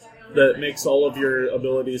 yes. That makes all of your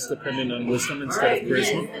abilities dependent on wisdom instead of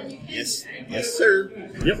charisma. Yes. Yes, sir.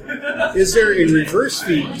 Yep. Is there a reverse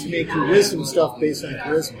feat to make your wisdom stuff based on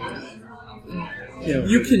charisma?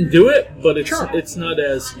 You can do it, but it's not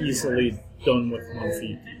as easily done with one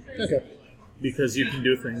feat. Okay. Because you can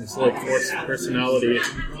do things like force personality,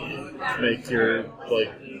 make your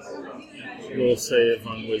will save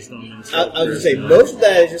on wisdom and stuff. I was going to say, most of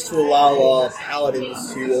that is just to allow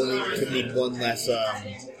paladins to only need one less stat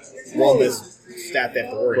they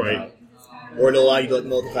have to worry Right. about. Or to allow you to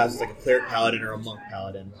multi-class as like a cleric paladin or a monk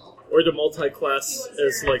paladin. Or to multi-class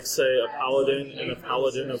as, like, say, a paladin and a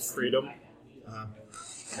paladin of freedom.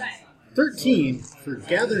 13 for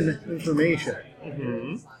gathering information.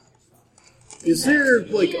 Mm-hmm. Is there,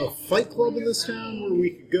 like, a fight club in this town where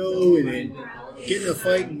we could go and then get in a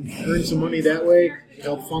fight and earn some money that way to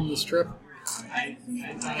help fund this trip?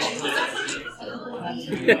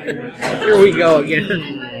 Here we go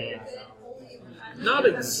again. Not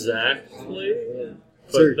exactly,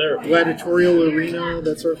 but So, they're gladiatorial arena,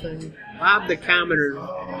 that sort of thing. Bob the Commoner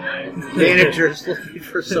manager is looking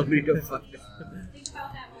for somebody to fight.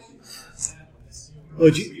 Oh,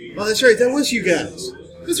 that's right. That was you guys.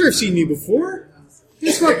 That's where I've seen you before.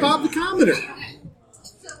 It's like Bob the Commoner.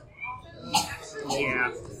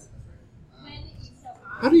 Yeah.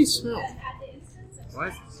 How did he smell?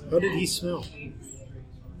 What? How did he smell?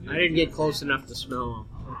 I didn't get close enough to smell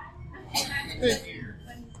Hey.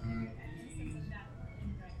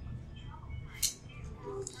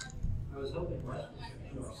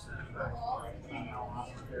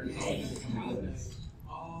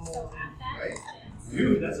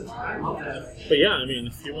 But yeah, I mean,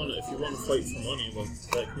 if you want to fight for money, then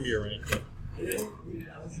that can be arranged.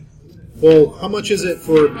 Well, how much is it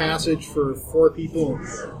for passage for 4 people,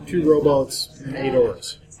 2 rowboats, and 8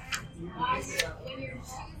 oars?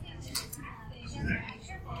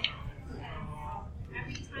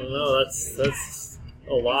 Well, no, that's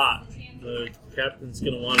a lot. The captain's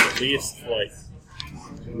going to want at least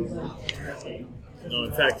no,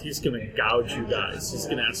 in fact, he's going to gouge you guys. He's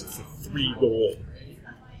going to ask for 3 gold.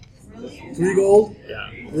 3 gold?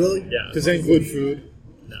 Yeah. Really? Yeah. Does that include food?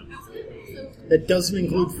 No, That doesn't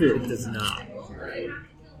include it food. does not.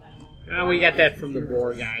 We got that from the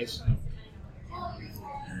Boar guys.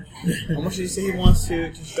 How much did he say he wants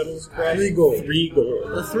to shuttle this crash? 3 gold. 3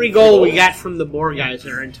 gold. The 3 gold we got from the Boar guys,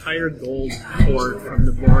 our entire gold hoard from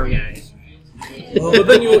the Boar guys. But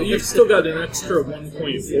then you've still got an extra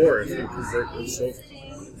 1.4 if you convert this over.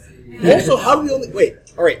 Also, how do we only... Wait,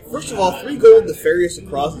 alright, first of all, 3 gold to ferry us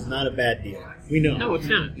across is not a bad deal. We know. No, it's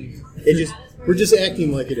not. We're just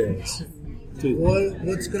acting like it is.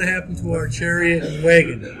 What's going to happen to our chariot and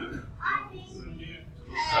wagon?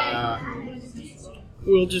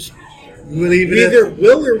 We'll just... We'll leave We it either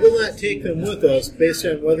will or will not take them with us based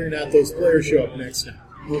on whether or not those players show up next time.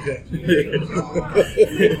 Okay. We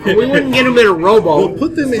wouldn't get them in a We'll rowboat.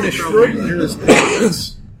 put them in a Schrodinger's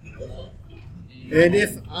box, and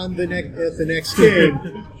if on the at the next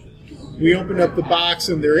game we open up the box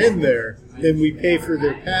and they're in there, then we pay for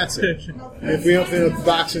their passage. And if we open up the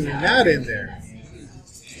box and they're not in there,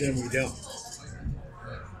 then we don't.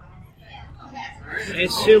 I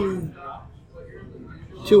assume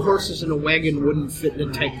 2 horses and a wagon wouldn't fit in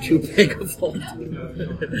a tank too big of one.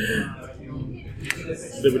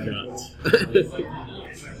 They would not.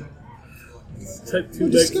 Type 2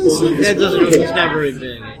 This deck. guy seems That doesn't. okay. It's not very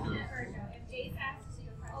big.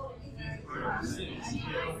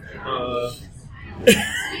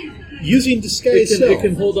 Using disguise It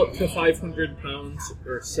can self, hold up to 500 pounds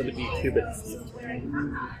or 70 cubic feet.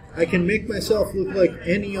 I can make myself look like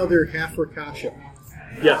any other half Rakasha.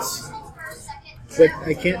 Yes. But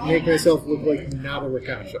I can't make myself look like not a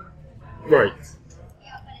Rakasha. Right.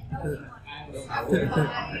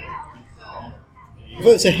 If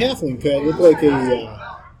it's a halfling, could I look like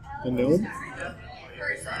a gnome?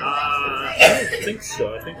 I don't think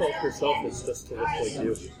so. I think all herself is just to look like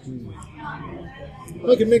you.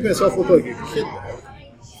 I can make myself look like a kid, though.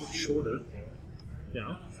 Shorter.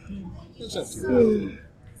 Yeah. That's not too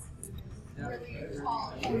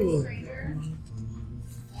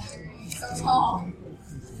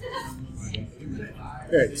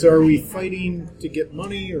Alright, so are we fighting to get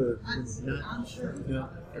money or not? No.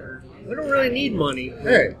 We don't really need money.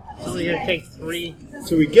 Alright, It's only going to take 3.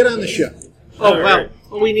 so we get on the ship. Oh, well, Alright.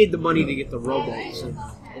 we need the money to get the rowboats.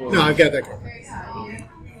 No, I've got that covered.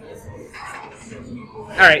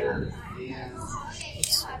 All right.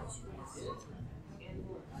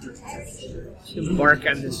 Let's embark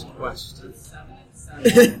on this quest.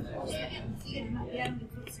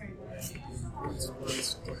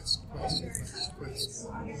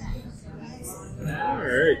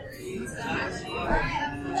 Alright.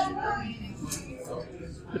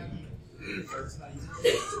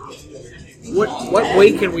 What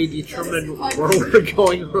way can we determine where we're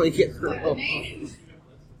going when we get the rowboat?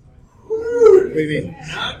 What do you mean?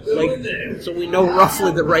 Like, so we know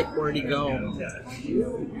roughly the right where to go.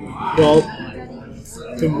 Well,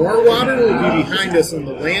 the more water will be behind us and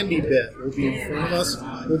the landy bit will be in front of us.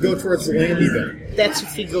 We'll go towards the landy bit. That's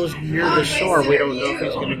if he goes near the shore. We don't know if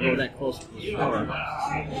he's going to go that close to the shore.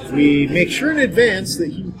 We make sure in advance that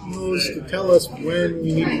he knows to tell us when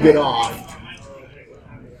we need to get off,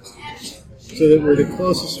 so that we're the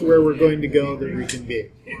closest to where we're going to go that we can be.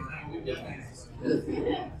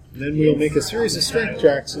 Then we'll make a series of strength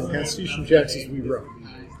checks and constitution checks as we row.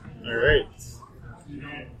 Alright.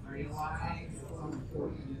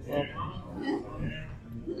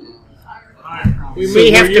 We So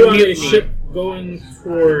may were have you to on a mutiny. ship going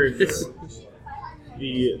towards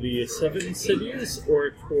the 7 cities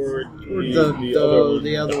or toward the other one?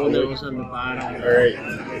 The other one that was on the bottom. All right,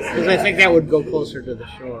 Because I think that would go closer to the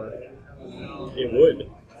shore. it would.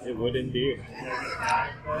 It would indeed.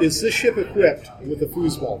 Is this ship equipped with a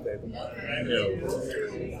foosball table? No.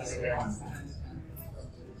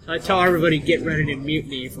 So I tell everybody get ready to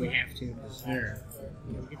mutiny if we have to. There.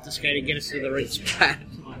 Get this guy to get us to the right spot.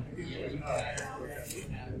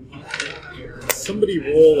 Somebody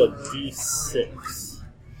roll a d6.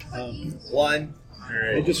 1. All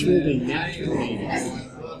I right. just rolled a nat 20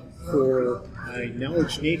 for my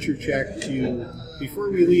knowledge nature check to, before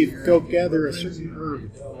we leave, go gather a certain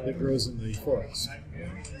herb that grows in the forest.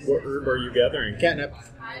 What herb are you gathering? Catnip.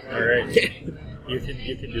 All right. You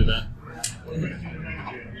can do that.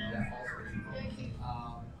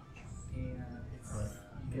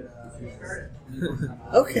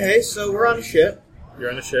 Okay, so we're on a ship.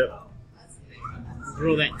 You're on a ship.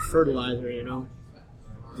 Grow that fertilizer, you know.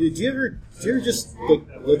 Did you ever just look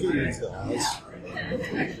at your claws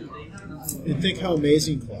and think how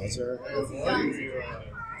amazing claws are?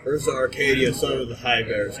 Ursa Arcadia, son of the High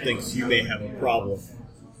Bears, thinks you may have a problem.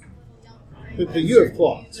 But you have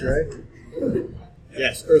claws, right?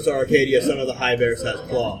 Yes, Ursa Arcadia, son of the High Bears, has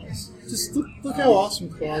claws. Just look how awesome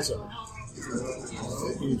claws are.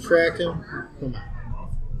 You track him. Come on.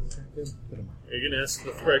 Track him, put him on. Are you gonna ask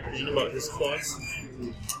the Thread Green about his claws?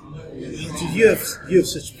 Dude, you have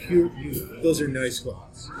such pure. Those are nice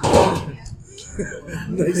claws.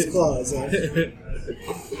 Nice claws, huh?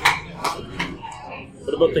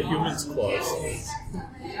 What about the human's claws?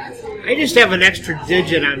 I just have an extra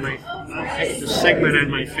digit on my extra segment on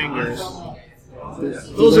my fingers.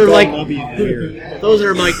 Those are like my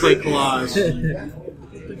claws.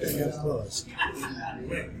 I got claws.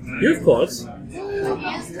 You have claws.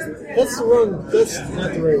 That's the wrong. That's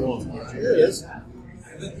not the right one. There it is.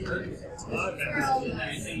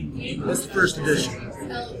 That's the first edition.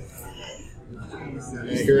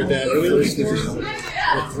 I heard that first edition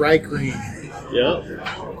with dry cream. Yeah.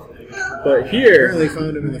 But here, Apparently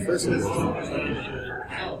found him in the first edition.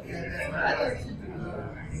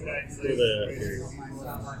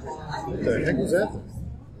 What the heck was that?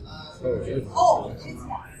 Oh,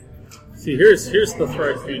 see, here's the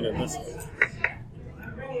Thread Green in this one.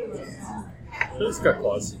 So it's got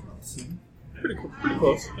claws. Pretty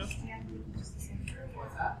close. Yeah.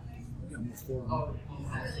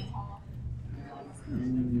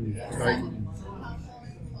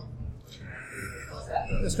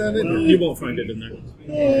 that's not it. You won't find it in there,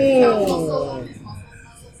 Oh.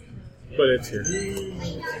 but it's here.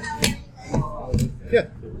 Yeah.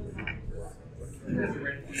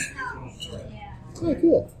 Oh,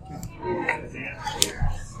 cool.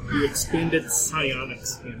 The expanded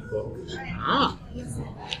psionics handbook. Ah,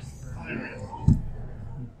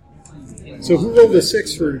 So who rolled a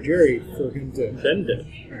 6 for Jerry for him to? Ben did.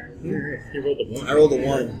 He rolled a 1. I rolled a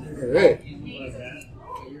 1. All right.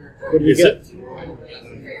 What do we Is get? it?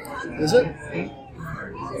 Is it?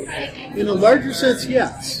 In a larger sense,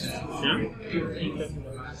 yes. Yeah.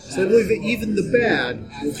 So I believe that even the bad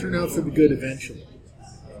will turn out for the good eventually.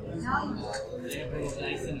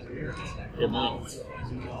 It might.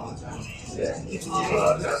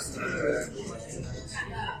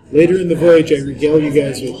 Later in the voyage, I regale you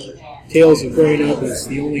guys with tales of growing up as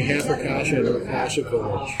the only half Akasha in an Akasha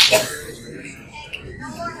village.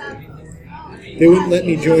 They wouldn't let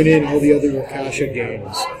me join in all the other Akasha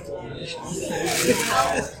games.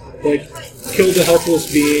 Like, kill the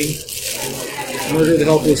helpless being, murder the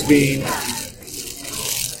helpless being,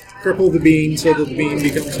 cripple the being so that the being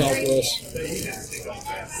becomes helpless,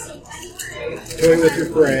 toy with your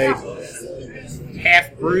prey.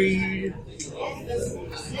 half breed.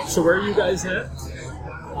 So where are you guys at?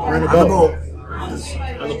 We're on a boat.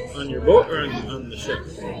 On your boat or on the ship?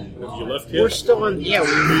 Have you left yet? We're still on. Yeah, we.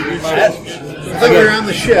 I think we're on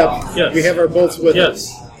the ship. Yes. We have our boats with us.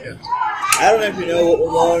 Yes. I don't actually know what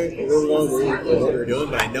we're doing,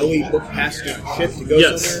 but I know we booked passage on the ship to go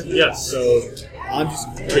Yes. somewhere. Yes. So I'm just.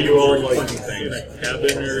 Are you all like punching in things? a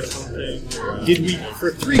cabin or something? Or, Did we,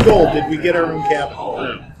 for 3 gold, did we get our own cabin?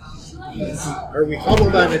 no. Are we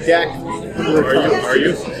huddled on a deck? Under a tarp? Are you?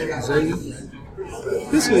 Is that you?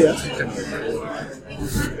 Basically, yes.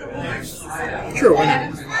 Sure, why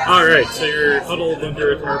not? All right. So you're huddled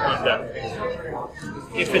under a tarp on deck.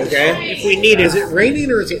 If it's, Okay. if we need Is it, it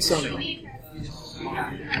raining or is it sunny?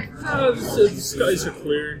 The skies are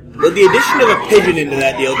clear. Will the addition of a pigeon into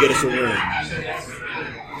that deal get us a room?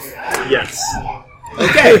 Yes.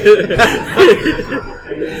 Okay.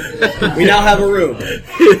 We now have a room.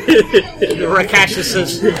 The Rakasha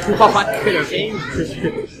says, "Oh, I could have aimed."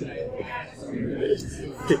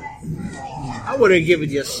 I would have given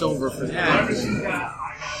you a silver for that.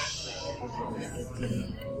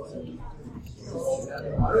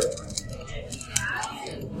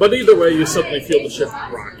 But either way, you suddenly feel the ship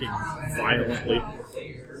rocking violently.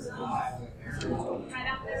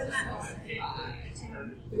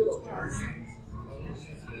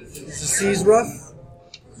 Is the seas rough?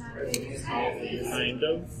 Kind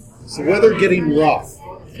of. Is the weather getting rough?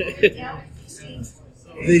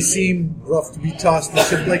 They seem rough to be tossed in the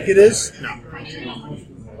ship like it is.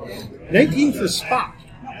 19 for Spock.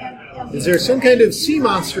 Is there some kind of sea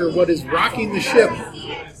monster what is rocking the ship?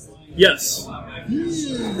 Yes.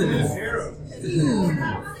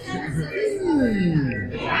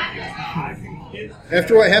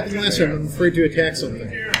 After what happened last time, I'm afraid to attack something.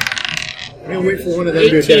 I'm going to wait for one of them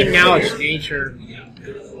to 18 attack. now is nature.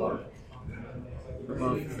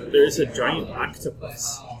 There's a giant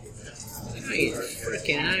octopus. Nice.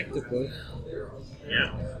 Freaking octopus.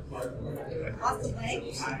 Yeah.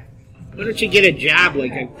 Why don't you get a job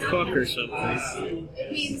like a cook or something?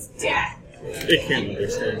 It can't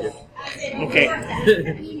understand you. Okay.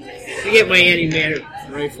 I get my anti-matter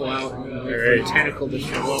rifle out and wait for a tentacle to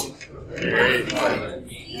show up.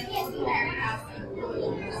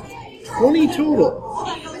 20 total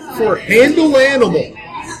for handle animal.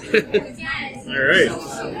 Alright.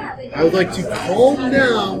 I would like to calm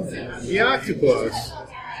down the octopus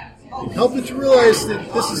and help it to realize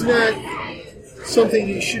that this is not something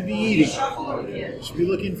it should be eating. It should be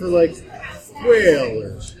looking for, like, whale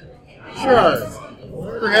or shark,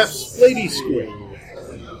 or perhaps lady squid,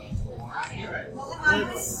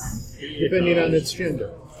 depending on its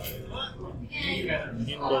gender.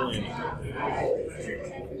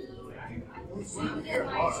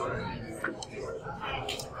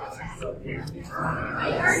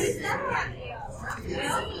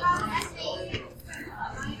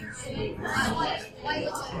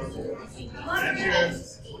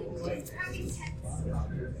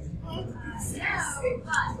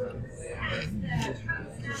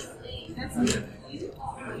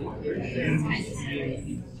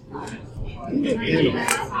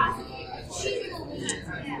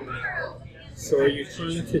 So are you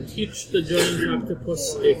trying to teach the giant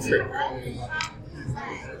octopus a trick?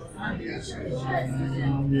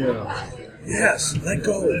 Yeah. Yes, let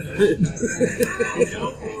go.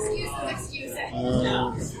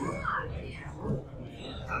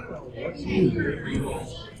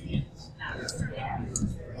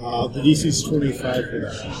 The DC is 25 for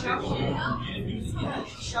that.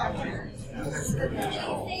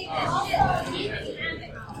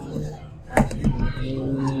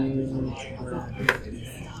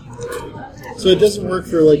 So it doesn't work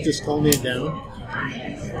for, like, just calming it down?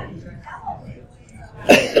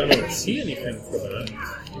 I don't see anything for that.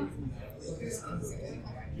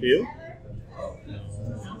 Do you?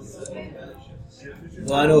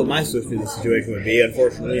 Well, I know what my solution to the situation would be.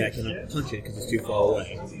 Unfortunately, I cannot punch it because it's too far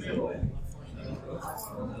away.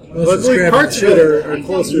 Well, I believe parts of it are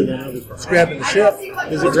closer than other parts. It's grabbing the ship.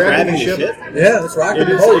 Is it grabbing the ship? Yeah, it's rocking It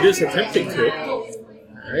the is, boat. it is attempting to.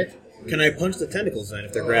 Alright. Can I punch the tentacles then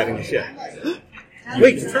if they're grabbing the ship?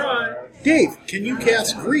 Wait, Dave, can you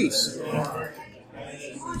cast grease?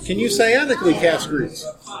 Can you psionically cast grease?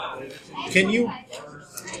 Can you...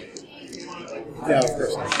 No, of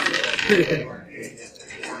course not.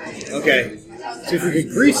 Okay, So if we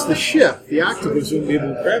could grease the ship, the octopus wouldn't be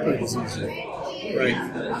able to grab it as easily.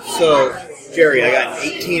 right. So, Jerry, I got an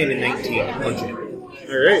 18 and a 19 to punch it.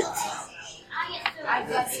 Alright.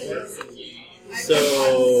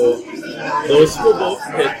 So, those will both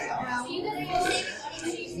hit.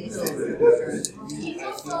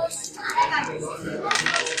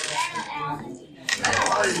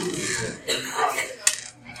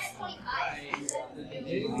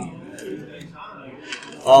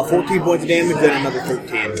 Uh, 14 points of damage, then another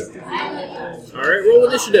 13. Alright, roll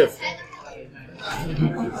initiative.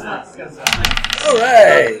 All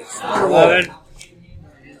right. 11.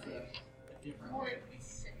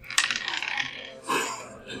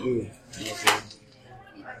 Ooh.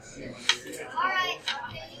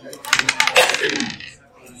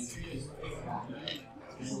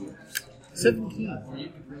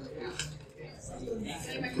 17.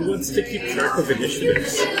 Who wants to keep track of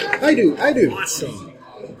initiatives? I do. Awesome.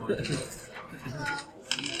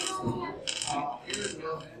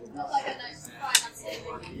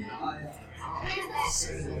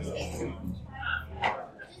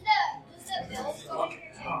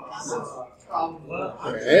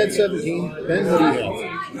 Alright, I had 17. Ben, what do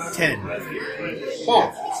you have? 10.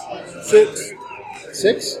 Paul. 6.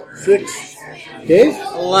 6. 6. Dave?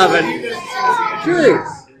 11. Jerry?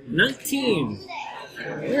 19.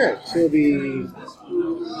 Alright, so it'll be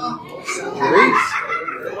Jerry,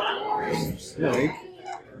 Mike,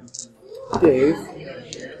 Dave,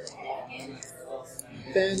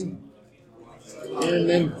 Ben, and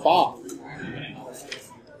then Bob.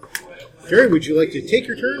 Jerry, would you like to take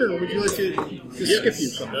your turn, or would you like to skip you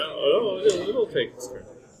something? No, it'll take its turn.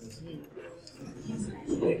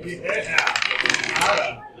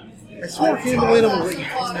 I swear handling them was what you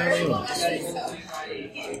call animals.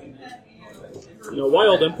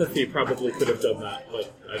 Wild Empathy probably could have done that,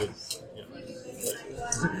 but I didn't.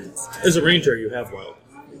 As a ranger, you have wild.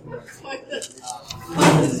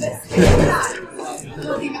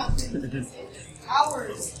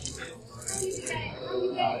 Hours.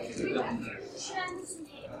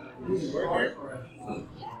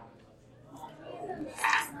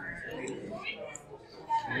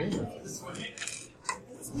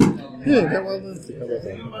 Yeah, got wild empathy. How about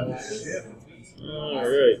that?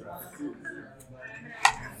 Alright.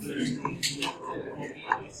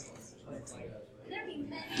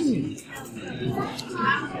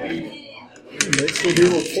 Might still be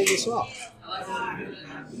able to pull this off.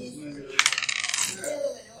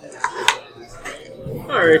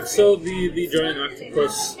 Alright, so the giant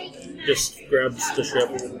octopus just grabs the ship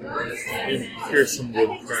and hears some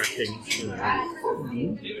wood cracking.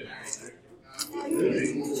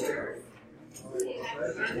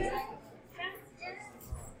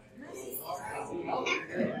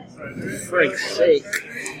 Frig's sake.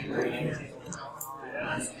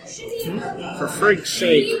 For frig's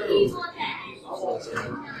sake.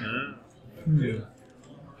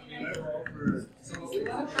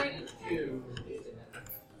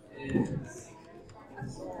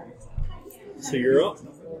 So you're up.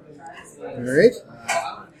 Alright.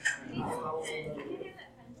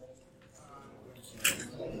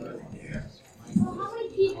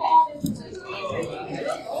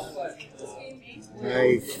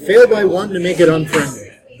 I failed by 1 to make it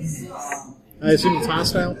unfriendly. I assume it's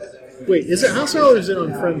hostile? Wait, is it hostile or is it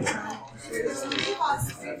unfriendly?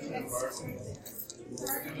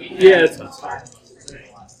 Yeah, it's hostile.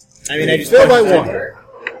 I mean, I just Failed by punched 1. it.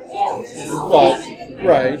 Well,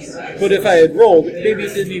 right. But if I had rolled, maybe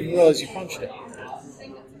it didn't even realize you punched it.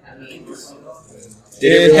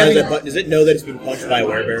 Did it And realize having- that? Does it know that it's been punched by a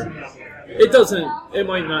werebear? It doesn't. It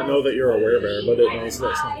might not know that you're a werebear, but it knows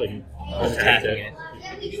that something attacked Attacking it.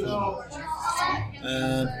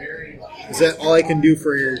 it. Is that all I can do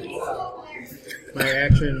for my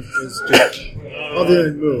action? Is just other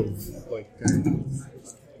than move? Like, I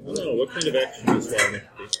don't know what kind of action is wild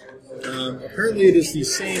empathy. apparently, it is the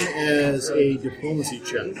same as a diplomacy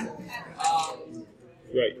check.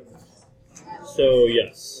 Right. So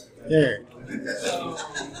yes. There.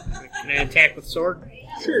 Can I attack with sword?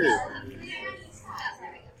 Sure.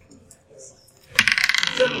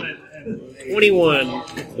 21.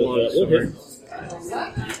 That will hit.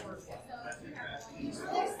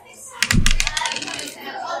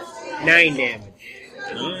 Nine damage.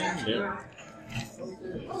 Yeah.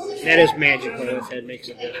 That is magical if that makes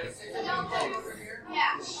a difference.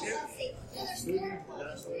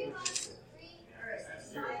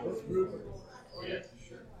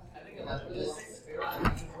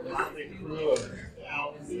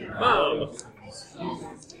 Bob.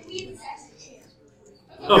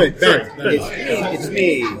 Good, sorry. Ben. It's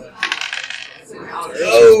me.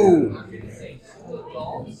 Oh!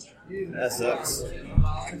 That sucks.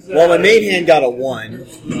 Well, my main hand got a 1 on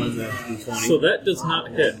the D20. So that does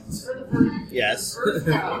not hit. Yes.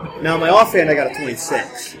 Now, my offhand, I got a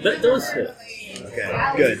 26. That does hit.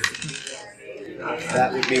 Okay, good.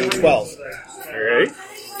 That would be 12. Alright.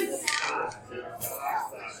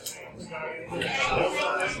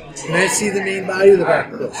 Can I see the main body of the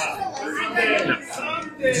back push?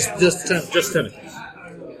 Just 10. Just tentacles.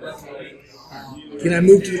 Can I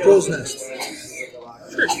move to the crow's nest?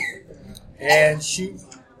 Sure. And shoot.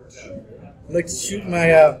 I'd like to shoot my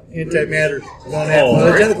antimatter one at one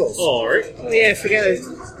of the tentacles. Alright. Oh yeah, I forgot.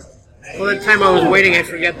 All the time I was waiting, I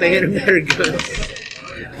forgot they hit a better gun.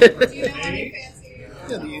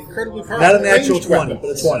 Yeah, the incredibly powerful Not a natural ranged 20, weapon.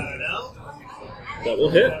 but a 20. That will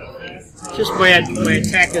hit. Just my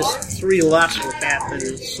attack is 3 less with that than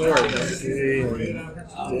the sword.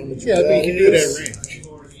 Yeah, but you can do it at range.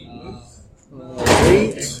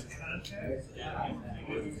 8.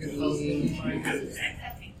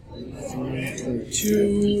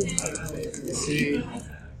 22. Let's see.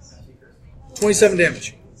 27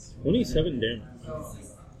 damage. 27 damage.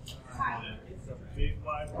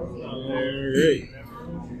 Alright.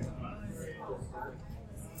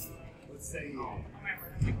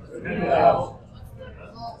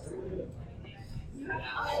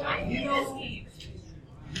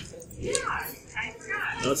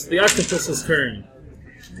 Now it's the octopus's turn.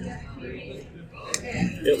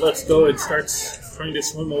 It lets go and starts trying to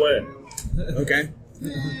swim away. Okay.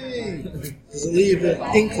 Does it leave an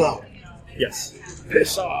ink cloud? Yes.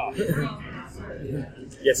 Piss off.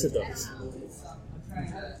 Yes, it does. So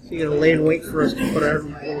you're going to lay in wait for us to put our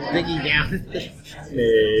little biggie down.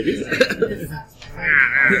 Maybe.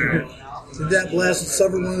 Did that blast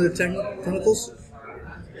sever one of the tentacles?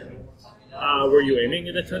 Were you aiming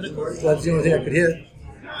at a tentacle? That's the only thing I could hit.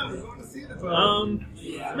 No.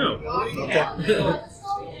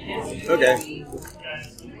 Okay.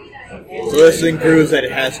 So this thing proves that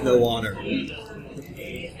it has no honor.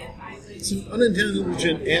 It's an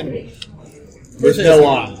unintelligent animal. With no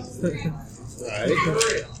honor.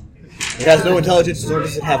 Right. It has no intelligence, nor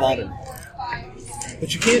does it have honor.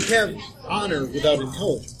 But you can't have honor without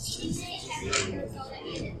intelligence.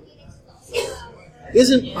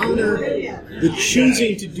 Isn't honor the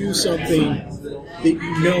choosing to do something that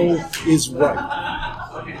you know is right?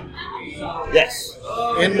 Yes.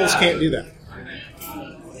 Animals can't do that.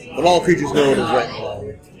 But all creatures know what is right and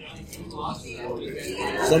wrong.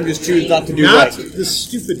 Some just choose not to do Not right. the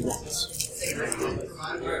stupid ones.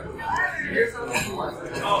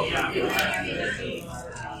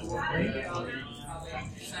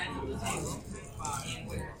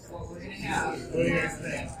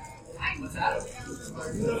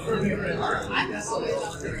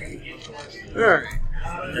 Alright.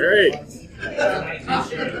 Alright.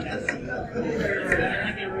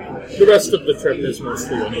 The rest of the trip is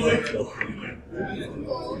mostly uneventful.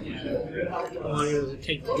 How long does it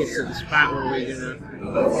take to get to the spot where we're going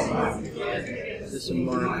to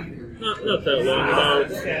disembark? Not that long, about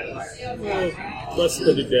less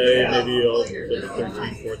than a day, maybe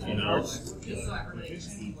 13, 14 hours.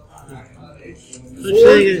 I'm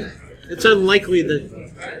saying it's unlikely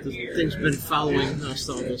that the thing's been following us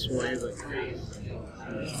all this way, but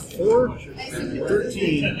 4,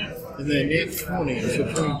 13, and then net 20, so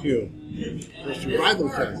 22. For survival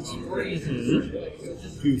checks.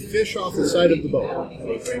 To fish off the side of the boat.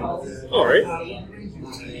 Alright.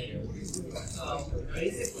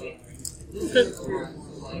 Okay.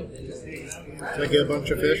 Can I get a bunch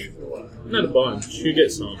of fish? Not a bunch. You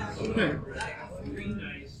get some. Okay.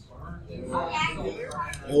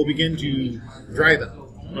 I will begin to dry them.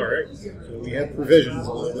 Alright. So we have provisions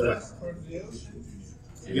along the way.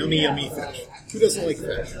 Yummy, yummy fish. Who doesn't like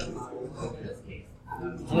fish?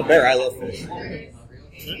 I'm a bear, I love fish.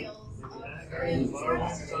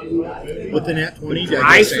 With the nat 20, did I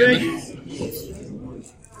dry get salmon? fish?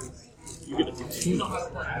 You get a tuna.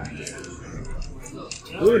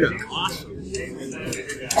 Tuna, awesome.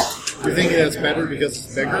 You're thinking that's better because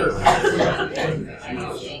it's bigger?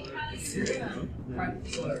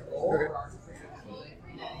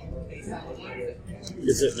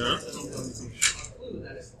 Is it not?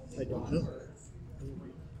 I don't know.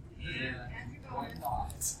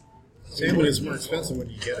 Salmon is more expensive when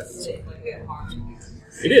you get it. So.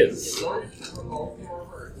 It is.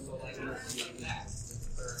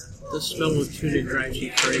 The smell of tuna drives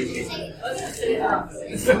you crazy.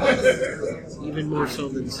 Even more so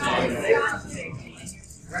than salmon.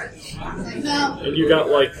 And you got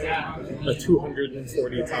like a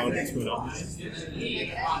 240-pound tuna.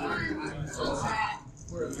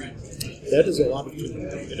 That is a lot of tuna.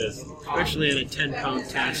 It is. Especially in a 10-pound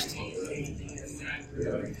test.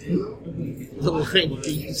 The line you're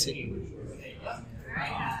using.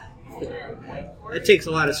 It takes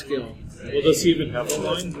a lot of skill. Well, does he even have a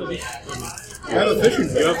line for this? I have a fishing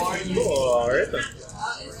You hook. have? Oh, alright then.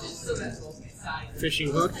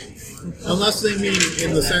 Fishing hook. Unless they mean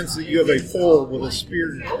in the sense that you have a pole with a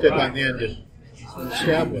spear tip on the end to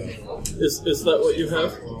stab with. Is that what you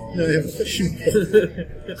have? No, I have a fishing hook.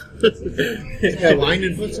 Yeah, line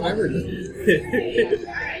and hooks and everything.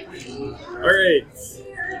 Alright.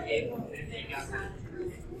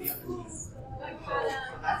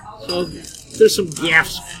 So there's some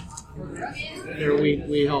gaps there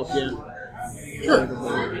we help you. Sure.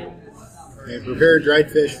 And prepare dried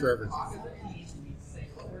fish for everything.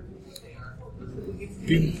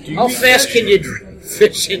 Do you How eat fast fish? can you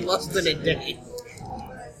fish in less than a day?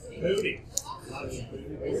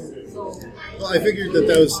 Well, I figured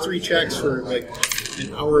that was 3 checks for like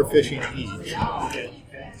an hour of fishing each.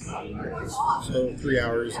 So 3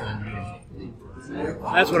 hours and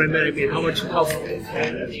That's what I meant. I mean, how much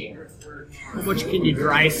can you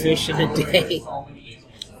dry fish in a day?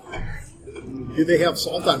 do they have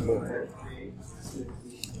salt on board?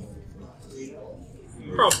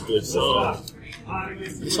 Probably so.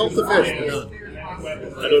 Salt the fish, we're done.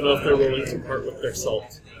 I don't know if they're willing to part with their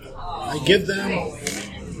salt. I give them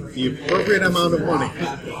the appropriate amount of money.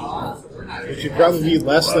 It should probably be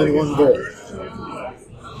less than 1 gold.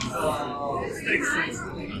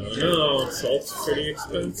 No, salt's pretty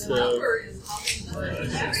expensive.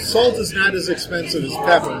 Salt is not as expensive as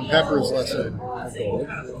pepper, and pepper is less than a gold.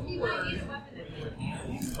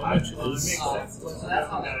 How much is salt?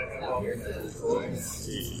 Let's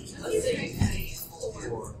see.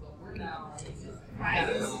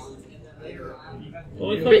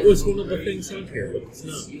 Well, I thought it was one of the things on here, but it's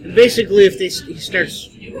not. Basically, if he starts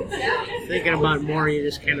thinking about more, you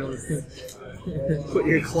just kind of put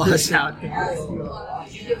your claws out.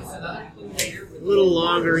 A little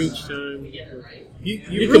longer each time. You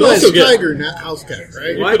could realize also get- tiger, not house cat,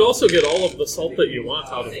 right? You could also get all of the salt that you want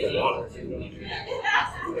out of the water.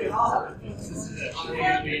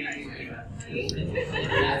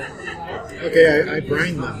 Okay, I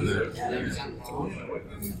brine them then.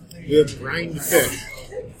 We have brined fish.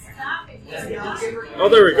 Oh,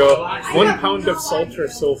 there we go. 1 pound of salt or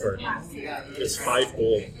silver is 5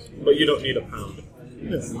 gold, but you don't need a pound.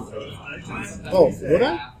 Oh, would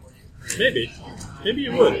I? Maybe. Maybe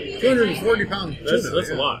you would. 240 pounds. That's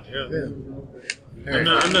a lot, yeah. Yeah. I'm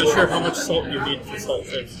not sure how much salt you need to salt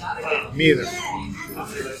fish. Me either.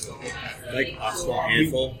 Like a small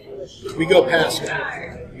handful. We go past it.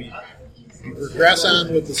 We progress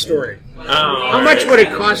on with the story. How much would it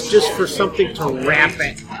cost just for something to wrap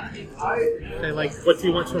it? Say, like, What do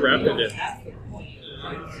you want to wrap it in?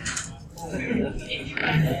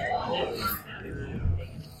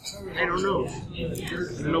 I don't know. I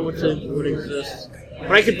don't know what exists.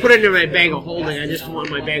 But I could put it in my bag of holding. I just don't want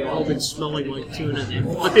my bag of holding smelling like tuna that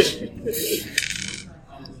much.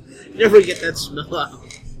 Never get that smell out.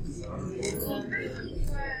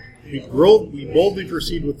 We boldly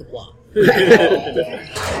proceed with the plot.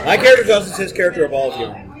 My character tosses his character a ball of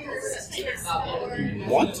yarn.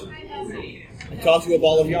 What? I toss you a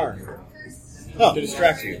ball of yarn. Oh, To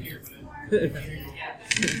distract you.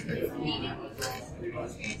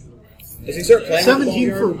 Does he start playing 17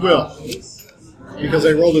 with for the ball of yarn? will. Because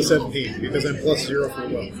I rolled a 17. Because I'm plus 0 for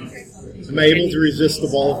will. Am I able to resist the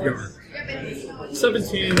ball of yarn?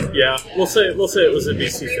 17, yeah. We'll say it was a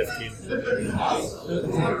DC 15.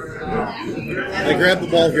 I grab the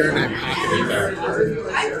ball of yarn and I pocket it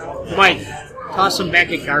back. Mike, toss them back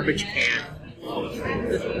in garbage can.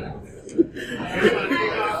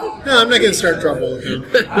 No, I'm not going to start trouble with him.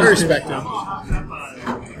 I respect him.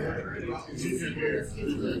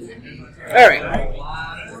 Alright,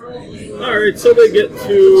 Alright, so they get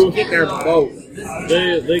to get their boat.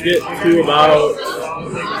 they get to about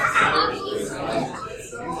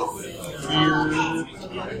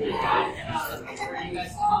here.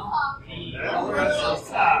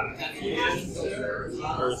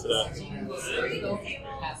 Where is it at?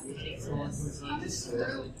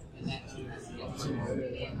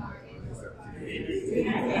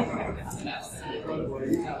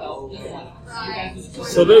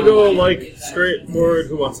 So they go like straight forward.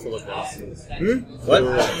 Who wants to look at it? What?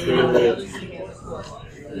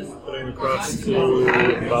 Putting across to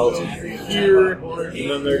about here, and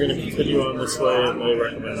then they're going to continue on this way, and they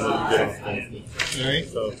recommend that you get off there. Alright.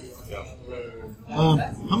 So,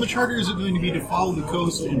 yeah. How much harder is it going to be to follow the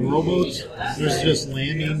coast in rowboats versus just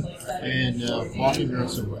landing and walking the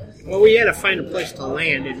rest of the way? Well, we had to find a place to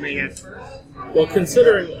land. It may not. Well,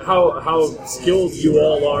 considering how skilled you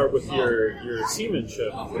all are with your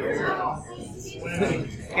seamanship,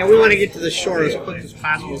 And we want to get to the shore as quick as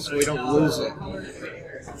possible so we don't lose it.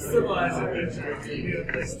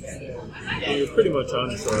 you're pretty much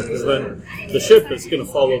on shore, because then the ship is going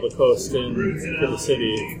to follow the coast into the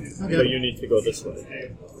city, but you need to go this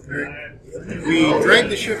way. Alright. We drag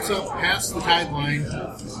the ships up past the tide line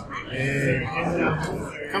and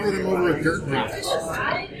cover them over with dirt and rocks.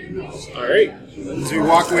 Alright. As we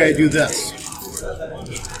walk away, I do this.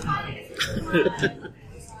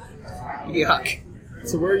 Yuck.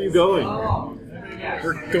 So where are you going?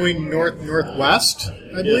 We're going north-northwest,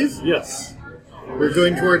 I believe. Yes. We're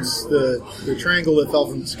going towards the triangle that fell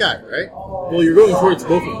from the sky, right? Well, you're going towards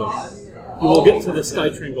both of them. You will get to the sky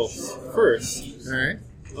triangle first, Alright.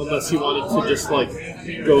 unless you wanted to just like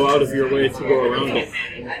go out of your way to go around it.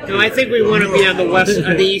 No, I think we want to be on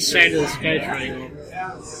the east side of the sky triangle.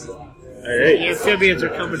 All The right. amphibians are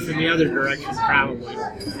coming from the other direction, probably.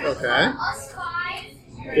 Okay.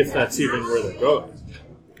 If that's even where they're going.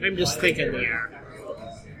 I'm just thinking they are.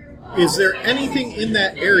 Is there anything in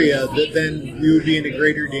that area that then we would be in a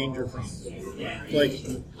greater danger from? Like,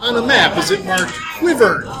 on a map, is it marked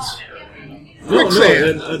Wyverns?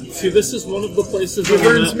 Quicksand. And see, this is one of the places on the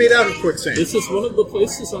Wyverns map. made out of quicksand. This is one of the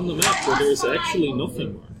places on the map where there's actually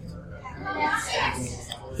nothing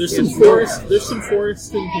marked. There's some forest. There's some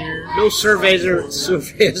forest in here. No surveys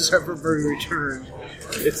ever been returned.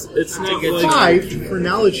 It's not like 5 for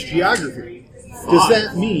knowledge geography. Does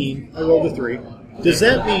that mean, I rolled a 3, does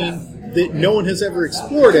that mean that no one has ever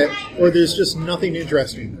explored it, or there's just nothing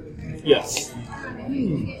interesting? yes.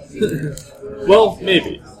 Well,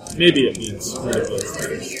 maybe. Maybe it means one of those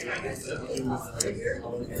things.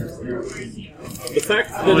 The fact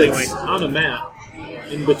that it's on a map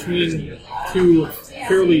in between two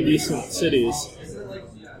fairly decent cities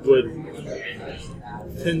would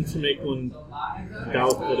tend to make one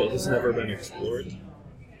doubt that it has never been explored.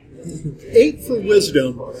 8 for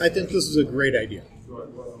wisdom. I think this is a great idea.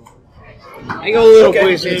 I go a little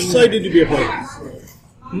ways I'm in. excited to be a part of this.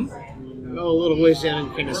 Go a little ways in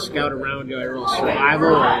and kind of scout around. Do I roll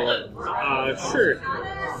survival or what? Sure.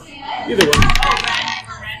 Either way.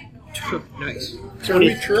 Nice. Are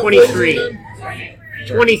we 23. trailblazing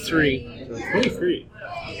 23. 23.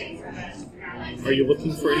 Are you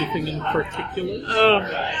looking for anything in particular?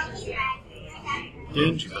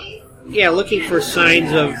 Danger. Yeah, looking for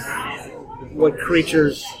signs of what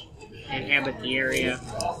creatures inhabit the area.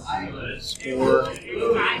 Or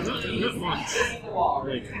Not much.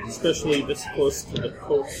 Like, especially this close to the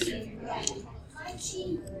coast.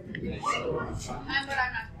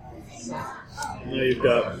 Now you've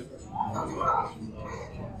got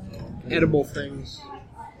edible things.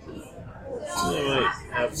 you might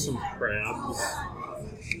have some crabs,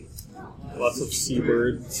 lots of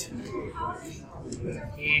seabirds.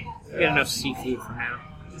 Got enough seafood for now.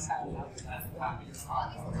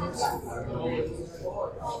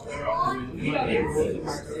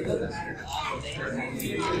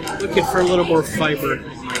 Looking for a little more fiber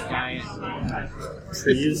in my diet.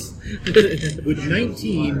 Trees. Would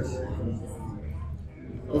 19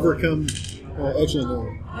 overcome... Well, actually, no.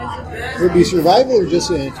 Would it be survival or just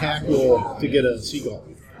an attack roll to get a seagull?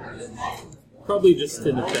 Probably just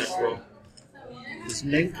an attack roll. Does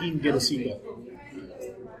 19 get a seagull?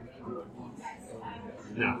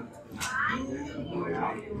 No.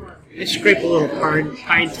 I scrape a little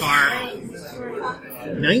pine tar.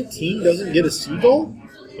 19 doesn't get a seagull?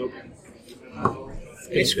 Nope.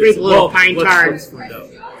 I scrape a little Well, pine tar and let's find out.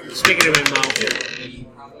 stick it in my mouth.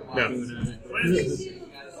 No.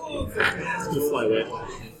 It's gonna fly away.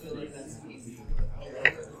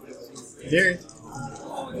 There.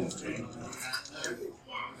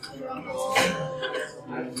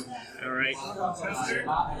 Alright.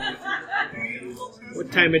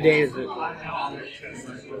 What time of day is it?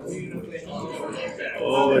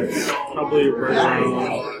 Oh, it's probably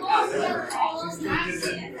around.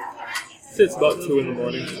 It's about 2 in the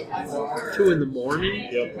morning. 2 in the morning?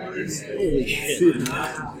 Yep. Holy shit.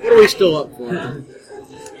 What are we still up for?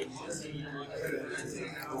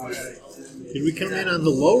 Did we come in on the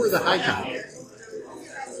low or the high tide?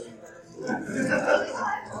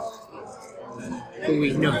 Do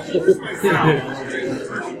we know?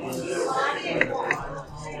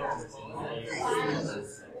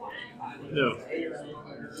 No.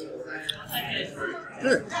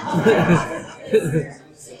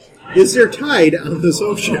 Is there tide on this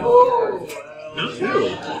ocean? Not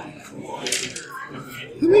really.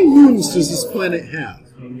 How many moons does this planet have?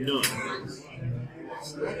 None.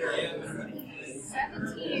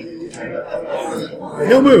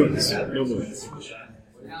 No moons. No moons.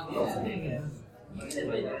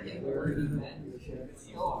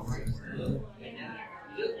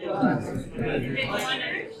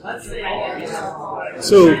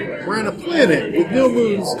 So we're on a planet with no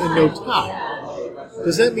moons and no tide.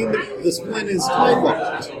 Does that mean that this planet is tide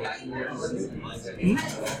locked?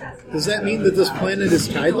 Does that mean that this planet is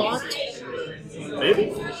tide locked?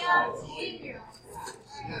 Maybe.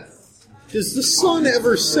 Does the sun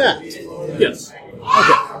ever set? Yes.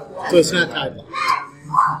 Okay, so it's not tide locked.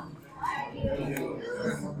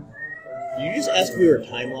 Did you just ask if we were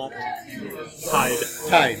time locked? Tide.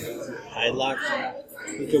 Tide. Tide locked?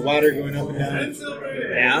 With the water going up and down.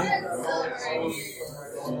 Yeah?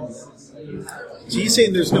 So you're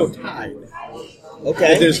saying there's no tide,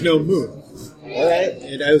 Okay. but there's no moon. Alright.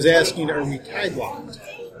 And I was asking, are we tide locked?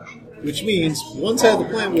 Which means one side of the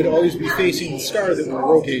planet would always be facing the star that we're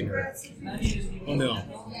rotating around. Oh no.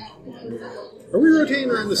 Are we rotating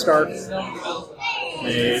around the star?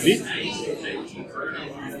 Maybe.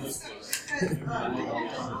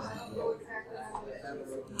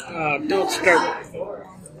 Don't start.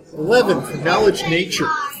 11 for knowledge nature.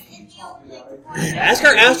 Ask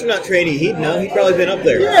our astronaut trainee. He'd know. He'd probably been up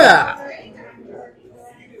there. Yeah!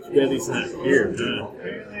 Yeah, he's not here, huh?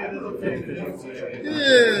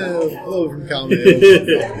 Yeah, hello from Calmdale.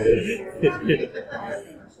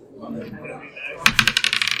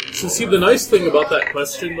 So see, the nice thing about that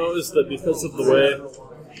question, though, is that because of the way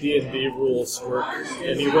D&D rules work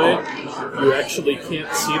anyway, you actually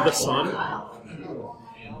can't see the sun.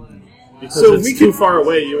 Because So it's we too could- far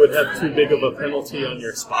away, you would have too big of a penalty on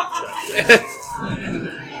your spot check.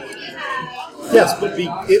 Yes, but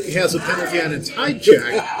it has a penalty on its hide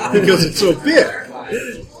check because it's so big.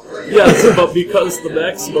 Yes, but because the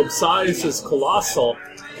maximum size is colossal,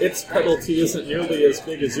 its penalty isn't nearly as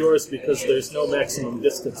big as yours because there's no maximum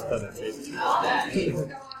distance penalty.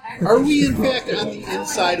 Are we, in fact, on the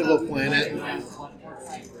inside of a planet?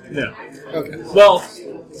 No. Okay. Well,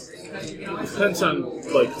 depends on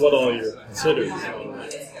like what all you're considering.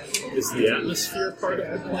 Is the atmosphere part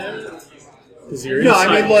of the planet? Because you're No, I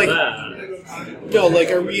inside mean, like- that. No, like,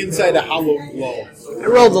 are we inside a hollow globe? I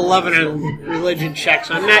rolled 11 on religion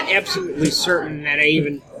checks. I'm not absolutely certain that I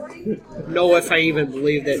even know if I even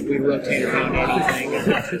believe that we rotate around anything,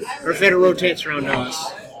 or if it rotates around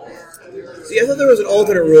us. See, I thought there was an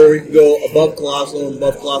alternate rule where you could go above Colossal and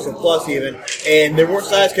above Colossal Plus even, and there weren't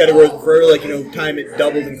size categories for, like, time it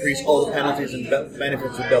doubled, increase all the penalties and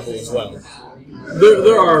benefits would double as well.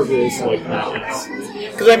 There are rules like that, yes.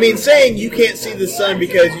 Because, I mean, saying you can't see the sun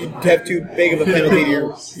because you have too big of a penalty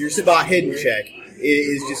to your spot hidden check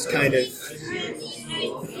is just kind of...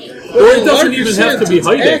 Or it doesn't larger even have to sense, be it's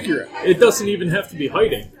hiding. accurate. It doesn't even have to be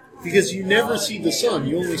hiding. Because you never see the sun.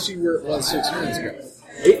 You only see where it was 6 minutes ago.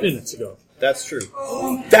 8 minutes ago. That's true.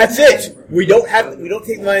 That's it! We don't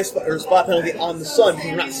take the minus or spot penalty on the sun because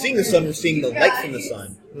we're not seeing the sun, we're seeing the light from the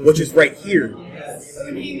sun, which is right here.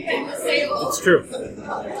 It's true.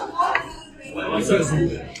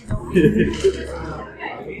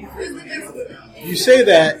 You say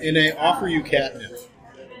that, and I offer you catnip.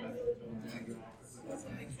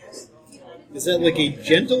 Is that like a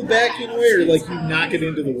gentle backing away, or like you knock it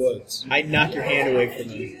into the woods? I knock your hand away from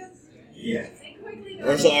me.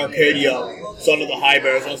 Ursa Arcadia, son of the High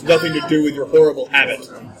Bears, has nothing to do with your horrible habit.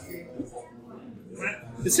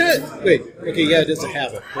 Is that... Wait, okay, yeah, it is a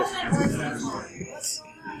habit.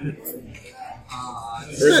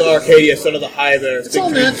 Ursa Arcadia, son of the High Bears, It's all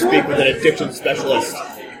think you can natural. speak with an addiction specialist.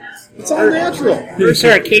 It's all natural.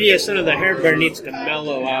 Ursa Arcadia, son of the hair bear, needs to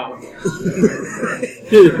mellow out.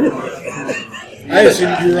 I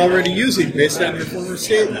assumed you were already using based on your former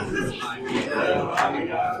statement.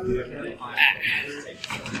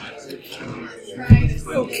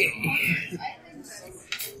 Okay.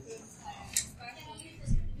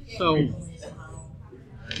 So,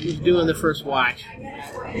 who's doing the first watch?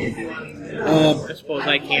 I suppose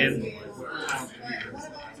I can.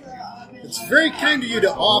 It's very kind of you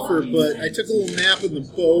to offer, but I took a little nap in the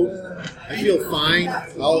boat. I feel fine.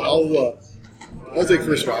 I'll take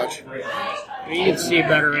first watch. You can see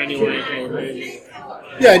better anyway.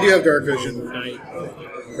 Yeah, I do have dark vision. Night.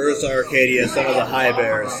 Ursa Arcadia, son of the High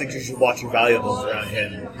Bears, thinks you should watch your valuables around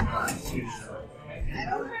him.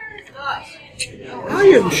 I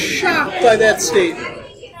am shocked by that statement.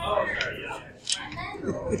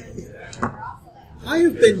 I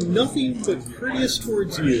have been nothing but courteous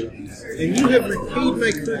towards you, and you have repaid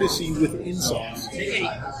my courtesy with insults.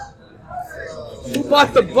 Who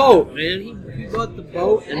bought the boat, man? He bought the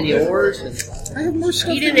boat and the oars. And I have more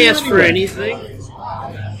stuff he than didn't you ask for anyway. anything.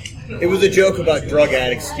 It was a joke about drug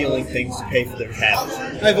addicts stealing things to pay for their cabs.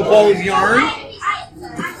 I have a ball of yarn.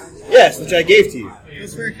 Yes, which I gave to you.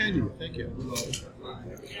 That's very kind of you. Thank you.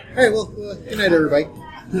 All right, well, good night, everybody.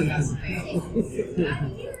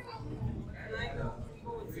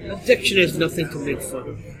 Addiction is nothing to make fun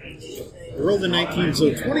of. I rolled a 19,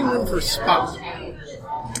 so 21 for spot.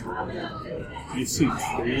 You see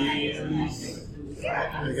trees.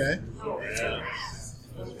 Okay.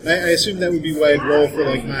 I assume that would be why I'd roll for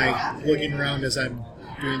like my looking around as I'm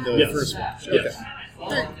doing the Yes. first watch. Yes.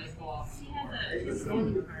 Okay.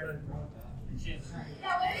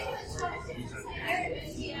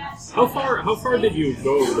 How far did you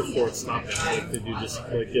go before stopping? Like, did you just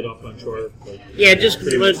like get up on shore? Like, Yeah, just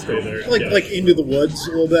pretty much stay there. Like into the woods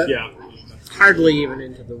a little bit. yeah. hardly even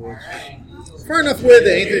into the woods. Far enough away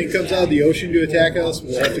that anything that comes out of the ocean to attack us,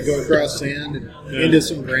 we'll have to go across sand and into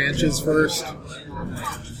some branches first. All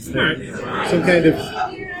right. Some kind of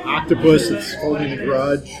octopus that's holding a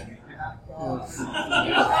grudge.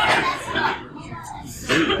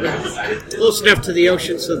 Close enough to the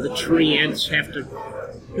ocean so the tree ants have to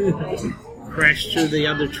crash through the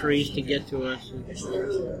other trees to get to us.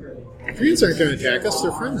 Trees aren't going to attack us,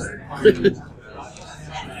 they're friendly.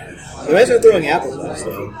 When I started throwing apples last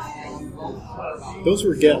time. Those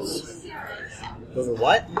were gifts. Those are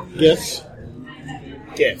what? Gifts?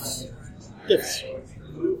 Gifts. Gifts.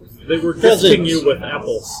 They were Presents. gifting you with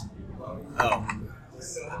apples. Oh.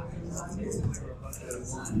 You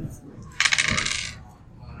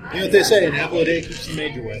know what they say, an apple a day keeps the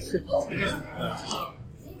major away.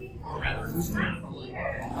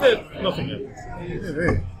 Nothing good. Yeah,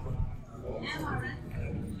 very.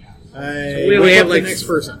 we only have the like next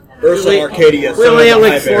person. Ursa Arcadia. We only have son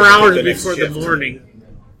of like the 4 High Bear, hours the next before the shift. morning.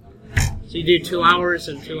 So you do 2 hours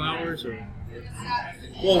and 2 hours, or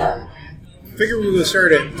Well, figure we will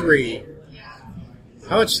start at 3.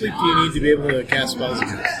 How much sleep do you need to be able to cast spells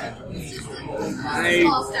again? I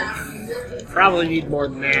probably need more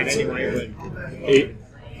than that anyway. 8.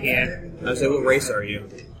 But yeah, I was like, what race are you?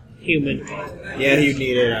 human. Yeah, you'd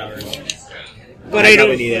need 8 hours. But I probably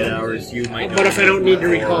don't. need 8 hours. You might. But if I don't need to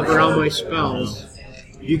recover all my spells,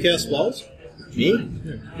 Do you cast spells? Me?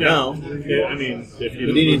 No. Yeah, I mean, if you But don't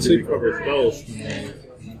you need need to sleep. recover spells,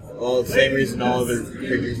 Well, the same reason all other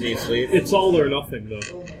creatures need sleep. it's all or nothing,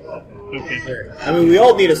 though. okay. I mean, we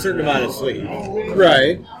all need a certain amount of sleep.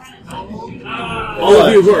 Right. All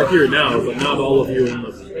of you who are here now, but not all of you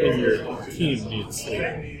in your team need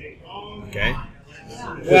sleep. Okay.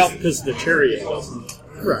 Well, Because the chariot doesn't.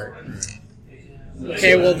 Right.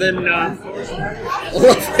 okay. Well then, 11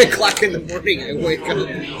 o'clock in the morning, I wake up.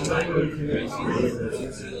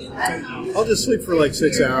 I'll just sleep for like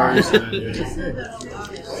 6 hours.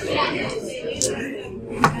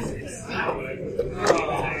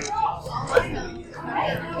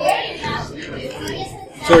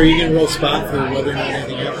 So are you going to roll spot for whether or not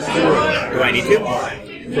anything happens? Do I need to?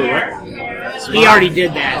 Correct. He already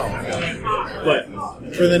did that. But,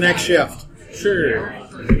 For the next shift. sure.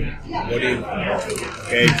 What do you?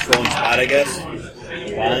 Okay, just rolling spot, I guess.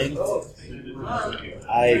 Fine.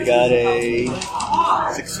 I got a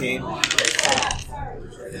 16.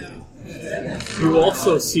 You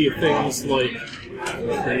also see things like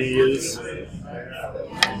trees.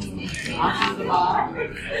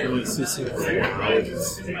 You might see some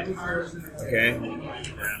clouds. Okay.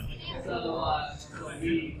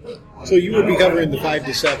 So you would be covering the 5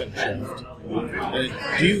 to 7 shift.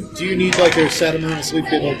 Do you need like a set amount of sleep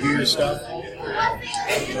to be able to do your stuff?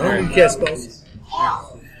 You cast spells.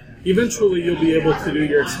 Eventually, you'll be able to do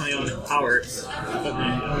your psionic powers. Couple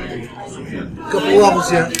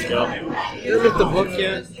levels yet. You don't get the book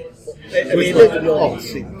yet? I mean, oh,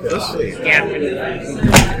 sleep. Yeah.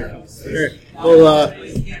 Here. Well,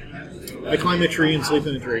 I climb a tree and sleep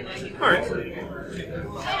in a tree. Alright.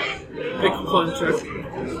 Make a climb check.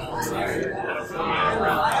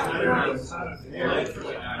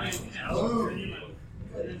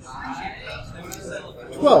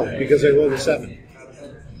 Well, because I rolled a 7.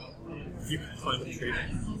 You can climb a tree.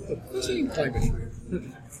 Of course I can climb a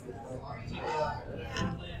tree.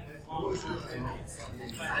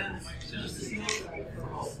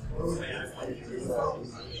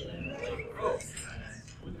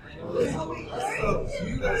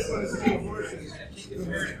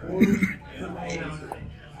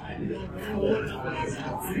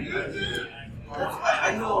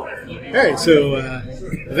 Alright, so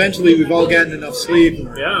eventually we've all gotten enough sleep.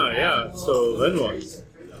 Yeah. So then what?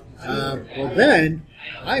 Well then,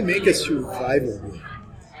 I make a survival roll.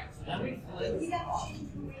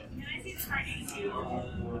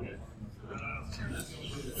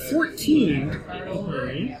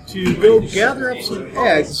 $14 to go gather up some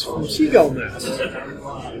eggs from seagull nests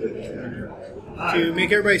to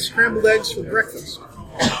make everybody scrambled eggs for breakfast.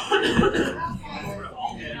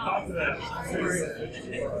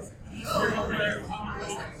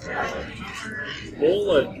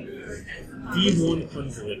 Roll a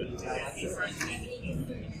D100.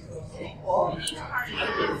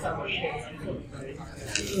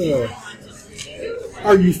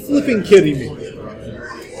 Are you flipping kidding me?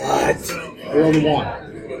 What? I rolled a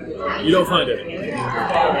 1. You don't find it.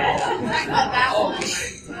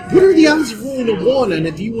 What are the odds of rolling a 1 on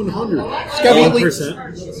a D100? It's got to be at least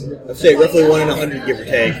 1%. I'd say roughly 1 in 100, give or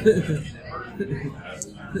take.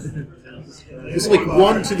 it's like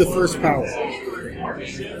 1 to the first power.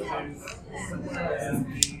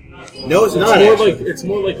 No, it's not. It's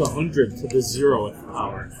more like 100 to the 0th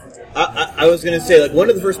power. I was gonna say, like, 1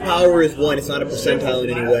 to the first power is 1. It's not a percentile in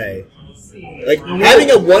any way. Like, having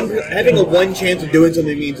a one chance of doing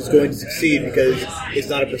something means it's going to succeed because it's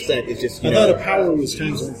not a percent. It's just, I thought a power was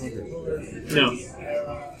times 100. No.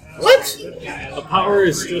 What? A power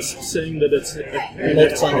is just saying that it's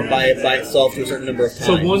Multiplying it by itself to a certain number of times.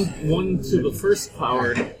 So one to the first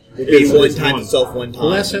power would be 1 times itself 1 time. The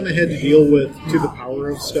last time I had to deal with to the power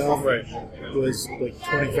of stuff Right. was like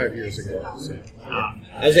 25 years ago. So.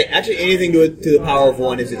 I was saying, actually, anything to the power of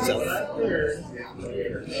 1 is itself.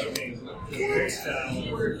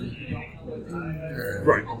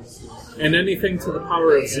 Right. And anything to the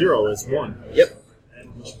power of 0 is 1. Yep.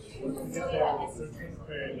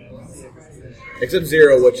 Except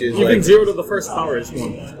 0, which is Even like 0 to the first power is 1.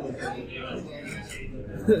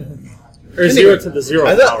 Or 0 to the 0th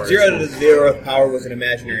I power. thought 0 to the 0th power was an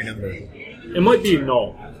imaginary number. It might be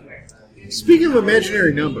null. Speaking of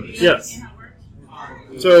imaginary numbers, Yes.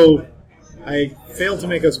 so I failed to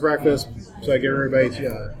make us breakfast, so I gave everybody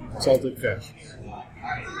salted fish.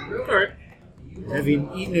 Alright.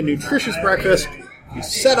 Having eaten a nutritious breakfast, we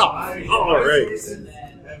set off. Alright.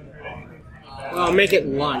 Well, make it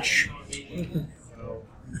lunch.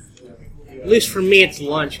 At least for me, it's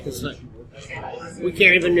lunch because we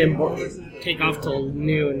can't even take off till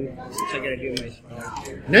noon. So I gotta do my.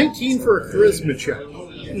 19 for a charisma check.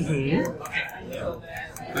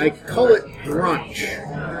 I call it brunch.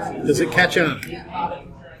 Does it catch on?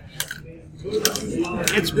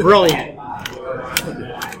 It's brilliant.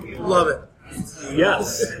 Love it.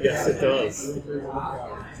 Yes. Yes, it does.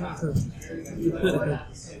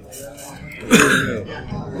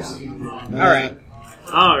 All right.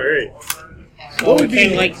 Alright. So we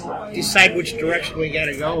can decide which direction we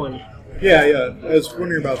gotta go in. Yeah. I was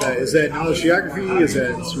wondering about that. Is that knowledge geography? Is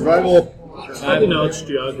that survival? Probably knowledge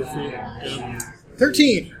geography. Yeah.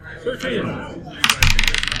 13. 13.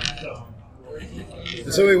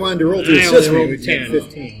 If somebody wanted to roll to I assist only me, rolled we'd get 10.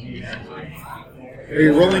 15. Are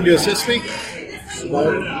you rolling to assist me? Does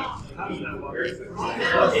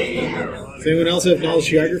anyone else have knowledge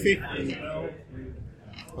geography?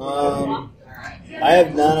 I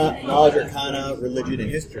have knowledge, arcana, religion, and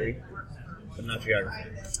history, but not geography.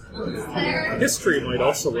 History might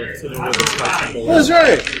also work to do with this possible. That's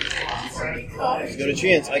right. There's got a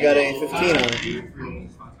chance. I got a 15 on it.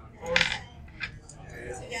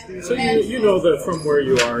 So you know that from where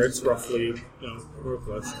you are, it's roughly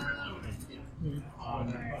northwest.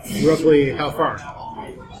 Roughly how far?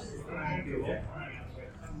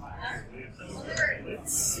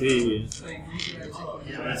 Let's see.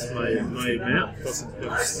 That's my map doesn't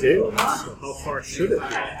have scale, so how far should it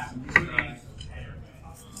be?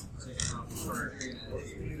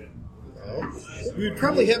 We would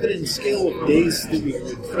probably have it in scale of days that we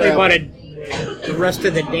would Probably about the rest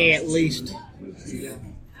of the day at least. It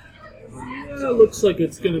looks like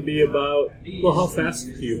it's going to be about. Well, how fast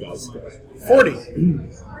do you guys go? 40.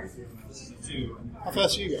 How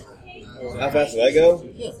fast do you go? How fast did I go?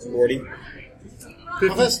 Yeah. 40.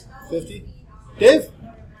 How fast? 50. Dave?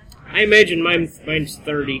 I imagine mine's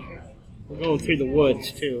 30. We're going through the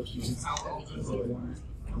woods too.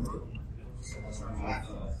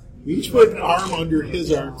 We each put an arm under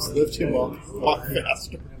his arm to lift him up, walk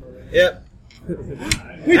faster. Yep.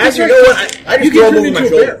 Wait, Actually, you know what? I just throw him over my into a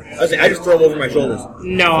shoulder. bear. I just throw him over my shoulders.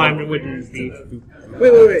 No, I wouldn't be.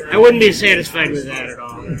 Wait. I wouldn't be satisfied with that at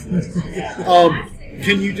all.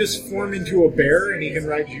 Can you just form into a bear and he can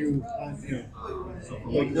ride you on him?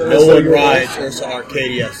 No one rides Ursa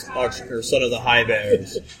Arcadius, or son of the High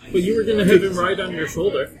Bears. But you were going to have him ride on your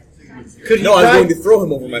shoulder. Could he No, I was ride- going to throw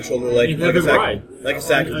him over my shoulder like You a have him sack, ride. like a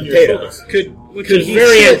sack of On your potatoes. Which could is he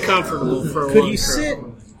very sit- uncomfortable for a Could long he trip. sit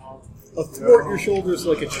athwart your shoulders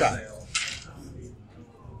like a child?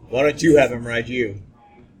 Why don't you have him ride you?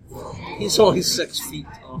 He's only 6 feet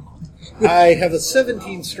tall. I have a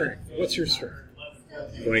 17 strength. What's your strength?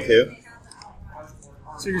 22.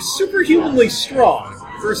 So you're superhumanly strong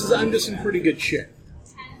versus I'm just in pretty good shape.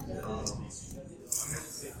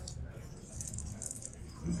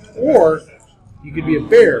 Or you could be a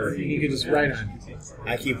bear and you could just ride on me.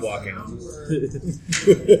 I keep walking.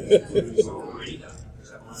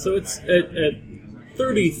 So it's at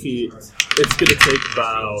 30 feet, it's going to take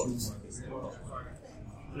about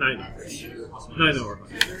 9 hours. 9 hours.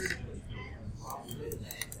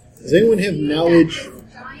 Does anyone have knowledge,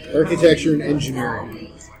 architecture, and engineering?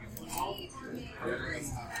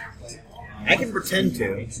 I can pretend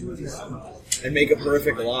to. And make a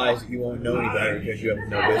perfect lie so you won't know any better because you have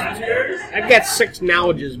no business. I've got 6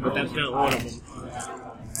 knowledges, but that's not one of them.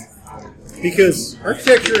 Because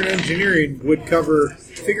architecture and engineering would cover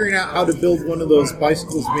figuring out how to build one of those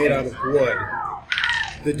bicycles made out of wood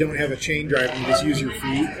that don't have a chain drive and you just use your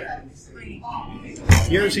feet.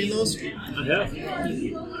 You ever seen those? I have.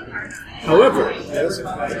 However,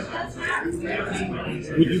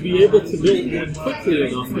 would you be able to build one quickly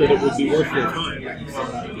enough that it would be worth your time?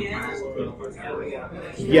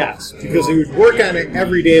 Yes, because we would work on it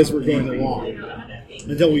every day as we're going along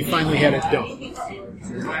until we finally had it done.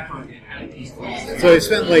 So I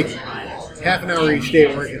spent like half an hour each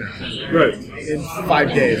day working on it. Right. In 5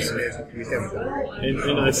 days, we'd have it done.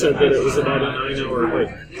 And I said that it was about a 9-hour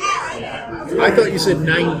hike. I thought you said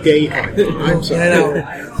 9-day hike. I'm sorry. All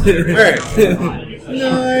right.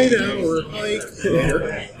 9-hour hike. hike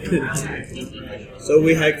there. So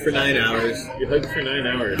we hiked for 9 hours. You hiked for 9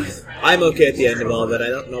 hours. I'm okay at the end of all that. I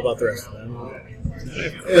don't know about the rest of them.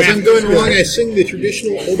 As I'm going along, I sing the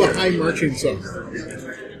traditional Obahai marching song.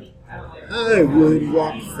 I would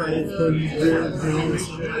walk 500 miles.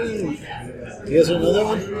 You guys know that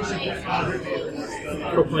one?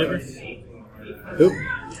 Proclaimer? Who?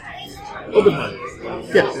 Oppenheimer.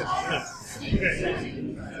 Yeah.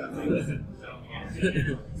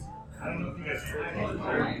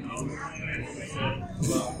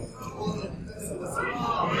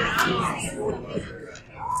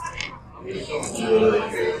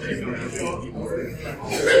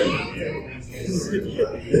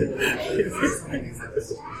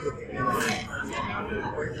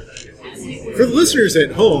 For the listeners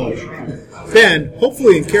at home, Ben,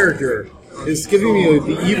 hopefully in character, is giving me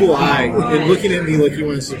the evil eye and looking at me like he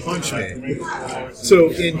wants to punch me. So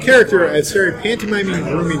in character, I started pantomiming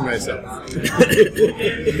grooming myself.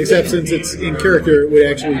 Except since it's in character, it would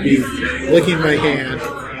actually be licking my hand,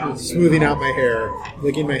 smoothing out my hair,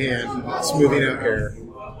 licking my hand, smoothing out hair.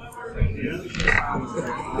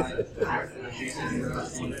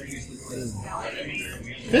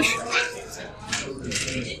 Fish?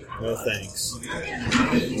 No thanks.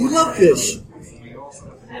 You love fish.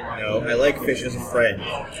 No, I like fish as a friend.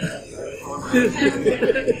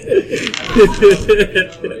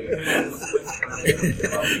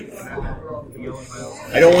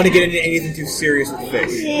 I don't want to get into anything too serious with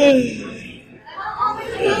fish.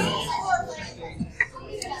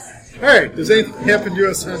 Alright, does anything happen to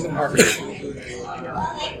us on the march?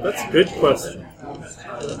 That's a good question.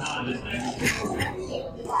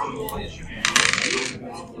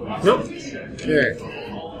 Nope. Alright.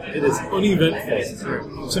 It is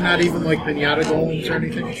uneventful. So not even like pinata golems or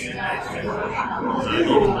anything?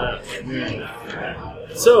 Not even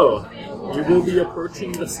that. So, we will be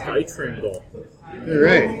approaching the Sky Triangle.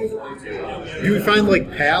 Alright. Do we find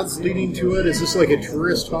like paths leading to it? Is this like a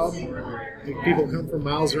tourist hub? Like people come from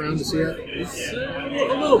miles around to see it? It's a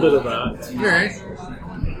little bit of that. Alright.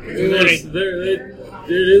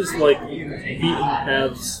 There is like beaten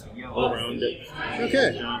paths all around it.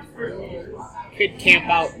 Okay. Could camp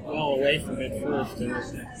out well away from it first.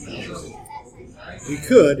 We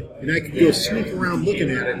could, and I could go sneak around looking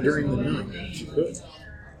at it during the night. Good.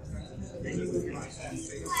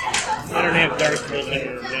 I don't have dark vision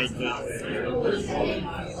or night vision.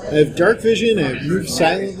 I have dark vision, I have move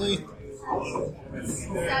silently.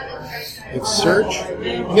 I have search.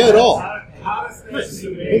 You got it all. Nice.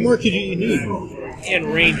 What more could you need? And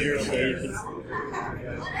ranger, so you can...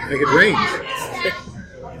 I could range.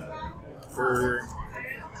 For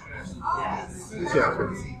Yeah.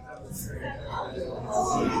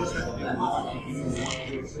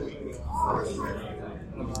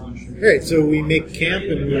 Alright, so we make camp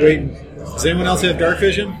and we wait. Does anyone else have dark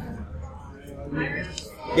vision?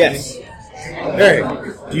 Yes.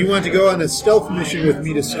 Alright, do you want to go on a stealth mission with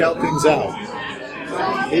me to scout things out?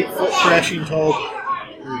 8 foot crashing tall.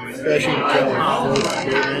 Crashing tall.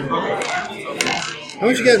 How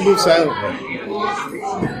much you got to move silently?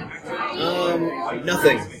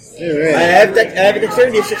 Nothing. Alright. I have a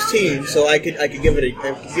dexterity of 16, so I could give it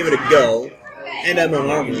a go, and I'm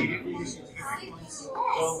unarmored.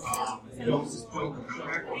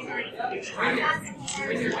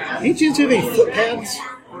 Any chance you have any footpads?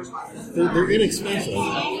 They're inexpensive.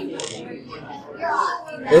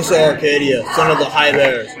 Ursa Arcadia, son of the High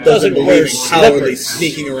Bears, doesn't believe in cowardly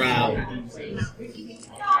sneaking around.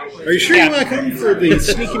 Are you sure you want to come for the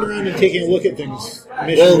sneaking around and taking a look at things?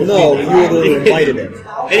 mission Well, with no, me? you were the one who invited him.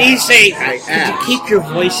 And he's saying, could you asked. keep your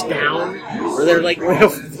voice down? Or they're like right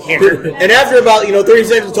over there. And after about 30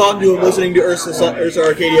 seconds of talking to him, listening to Ursa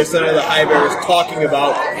Arcadia, son of the High Bears, talking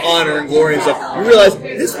about honor and glory and stuff, you realize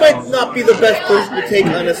this might not be the best person to take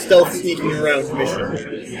on a stealth sneaking around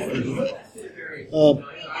mission.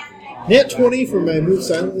 Nat 20 for my move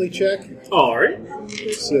silently check. alright.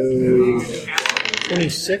 So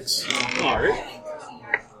 26. Alright.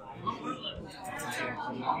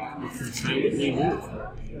 You can silently move.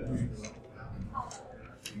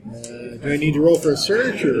 Do I need to roll for a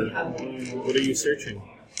search or? What are you searching?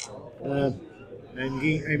 I'm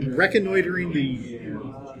reconnoitering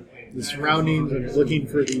the surroundings. I'm looking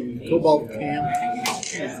for the Cobalt camp.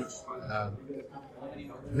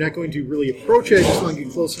 I'm not going to really approach it. I just want to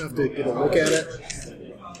get close enough to get a look at it.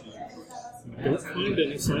 Don't find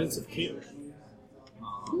any signs of camp.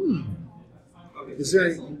 Is there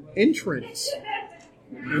an entrance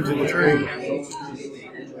into the triangle?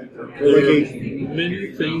 Or There like are a,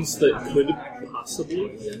 many things that could possibly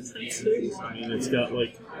be entrances. I mean, it's got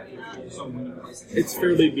like It's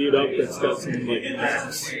fairly beat up. It's got some like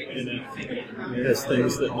cracks in it. It has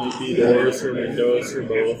things that might be doors or windows or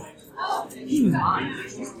both.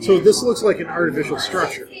 So this looks like an artificial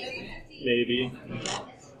structure. Maybe.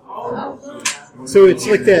 So it's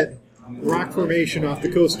like that rock formation off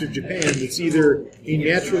the coast of Japan that's either a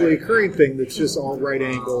naturally occurring thing that's just all right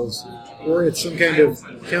angles, or it's some kind of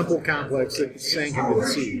temple complex that sank into the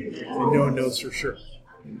sea, and no one knows for sure.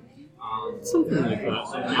 Something like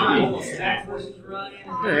that.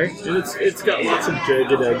 Alright. And it's got lots of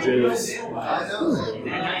jagged edges.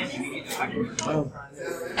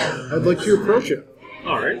 I'd like to approach it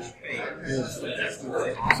Alright. and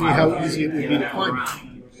see how easy it would be to climb it.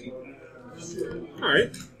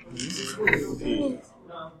 Alright.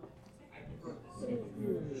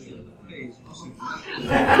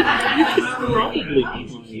 Probably climb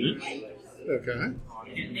it. Okay.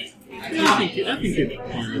 Yeah, I think you can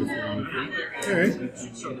climb it if you want to.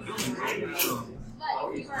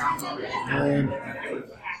 Alright.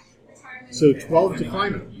 So 12 to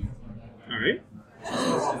climb it. Alright.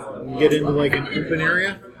 And get into like an open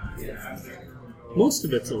area. Most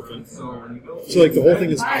of it's open. So like the whole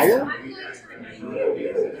thing is hollow?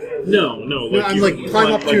 No. No, I'm you like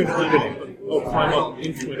climb up to an climb opening. up. Oh, climb up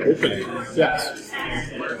into an opening. Yes.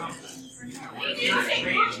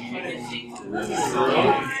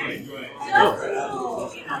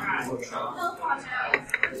 Oh.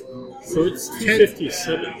 So it's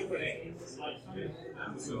 257.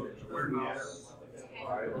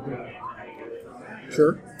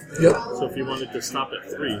 Sure. Yep. So if you wanted to stop at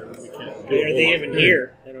 3, we can't do Are it. they even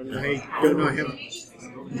here? I don't know. I don't know him.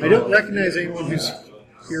 I don't recognize anyone who's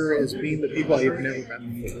here as being the people I've never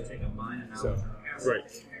met before. So, Right.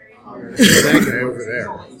 that guy over there.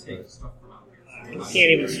 Can't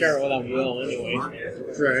even start without Will anyway.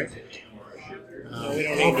 Right. We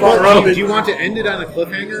don't need Well, do you want to end it on a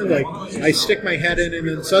cliffhanger? Like, I stick my head in and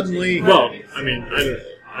then suddenly... Well, I mean,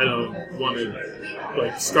 I don't want to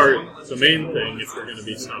like start the main thing if we're going to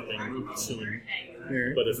be stopping soon.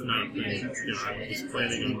 Alright. But if not, then I was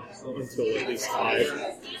planning on until at least 5.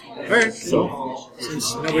 Alright. So,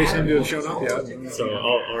 Since nobody seemed to have shown up yet. so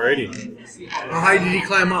already. How high did he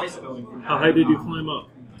climb up? How high did you climb up?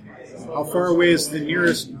 How far away is the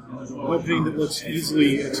nearest opening that looks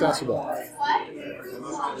easily accessible?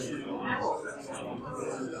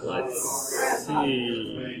 Let's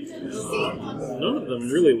see. None of them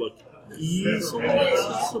really look easily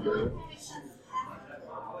accessible.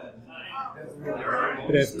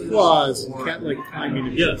 It has claws and cat-like climbing.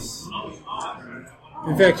 And Yes.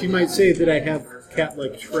 in fact, you might say that I have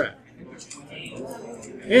cat-like tread.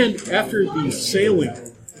 And after the sailing,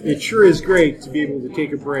 it sure is great to be able to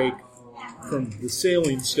take a break from the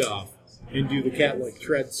sailing stuff and do the cat-like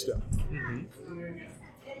tread stuff.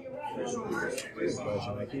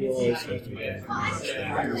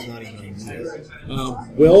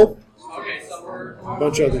 Will, a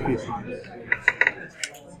bunch of other people.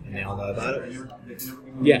 And they all know about it.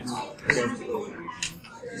 Yes.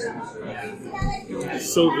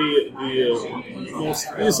 So the most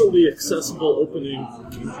easily accessible opening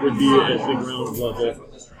would be at the ground level.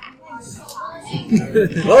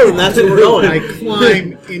 Oh, and that's where we're going. I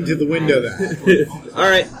climb into the window then. All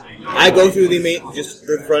right. I go through the main, just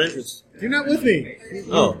through the front entrance. You're not with me.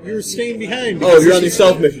 Oh. You're staying behind. Oh, because you're on this your is-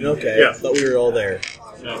 stealth mission. Okay. Yeah. I thought we were all there.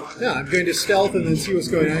 No. Yeah, I'm going to stealth and then see what's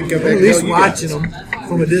going on. And come back At and least tell you watching guys. them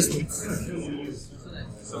from a distance.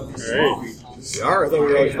 Alright. We are? I thought we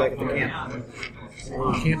were all just back at the camp.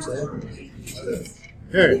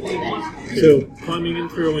 Alright. So, Climbing in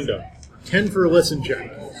through a window. 10 for a listen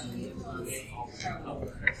check.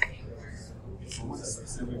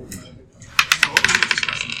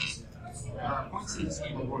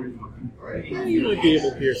 You might be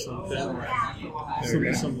able to hear something.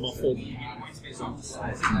 Some muffled.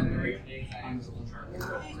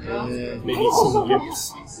 Maybe some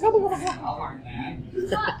yips.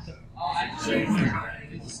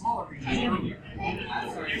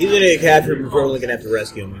 He's going to get captured before we're going to have to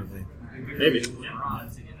rescue him, aren't we? Maybe.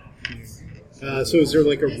 So is there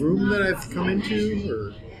like a room that I've come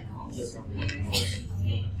into,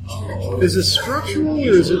 or is it structural,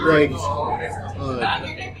 or is it like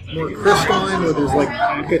more crystalline, where there's like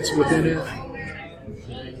pockets within it?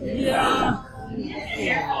 Yeah.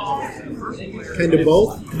 Kind of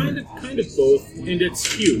both. Kind of both, and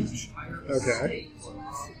it's huge. Okay.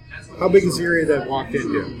 How big is the area that I've walked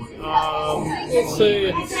into? Let's say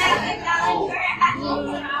about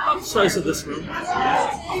the size of this room. All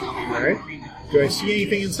right. Do I see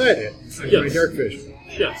anything inside it? Like Yes. my dark vision.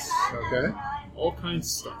 Yes. Okay. All kinds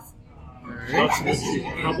of stuff. All right. Lots of which you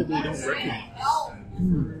probably don't recognize.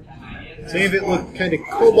 Does any of it look kind of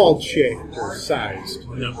cobalt shaped or sized?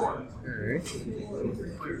 No. Alright.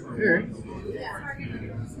 Alright.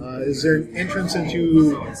 Is there an entrance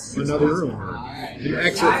into another room? Or an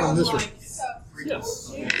exit from this room?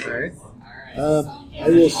 Yes. Alright. I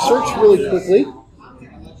will search really quickly.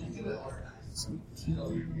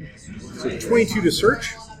 So 22 to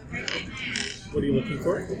search. What are you looking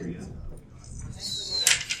for?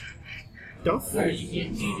 Stuff? There's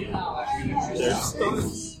stuff.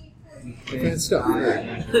 What kind of stuff?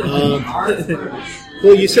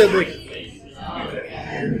 Well, you said like.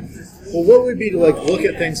 Well, what would it be to like look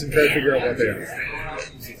at things and try to figure out what they are?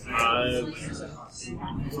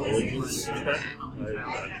 Intelligence check.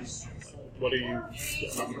 What are you?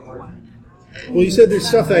 Well, you said there's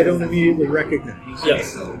stuff that I don't immediately recognize.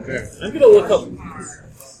 Yes. Okay. I'm gonna look up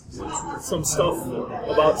some stuff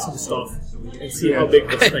about some stuff and see how big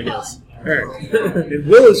this thing is. Alright. And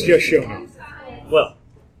Will has just shown up. Well,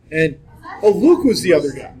 And, Luke was the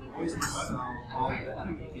other guy.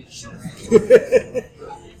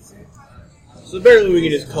 So apparently we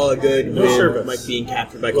can just call it good No with service. Mike being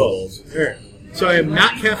captured by kobolds. Alright. So I am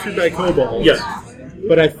not captured by kobolds. yes,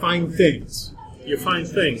 But I find things. you find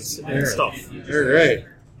things and Alright. stuff. Alright.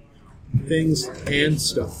 Things and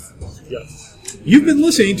stuff. Yes. You've been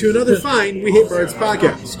listening to another fine We Hate Bards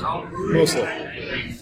podcast. Mostly.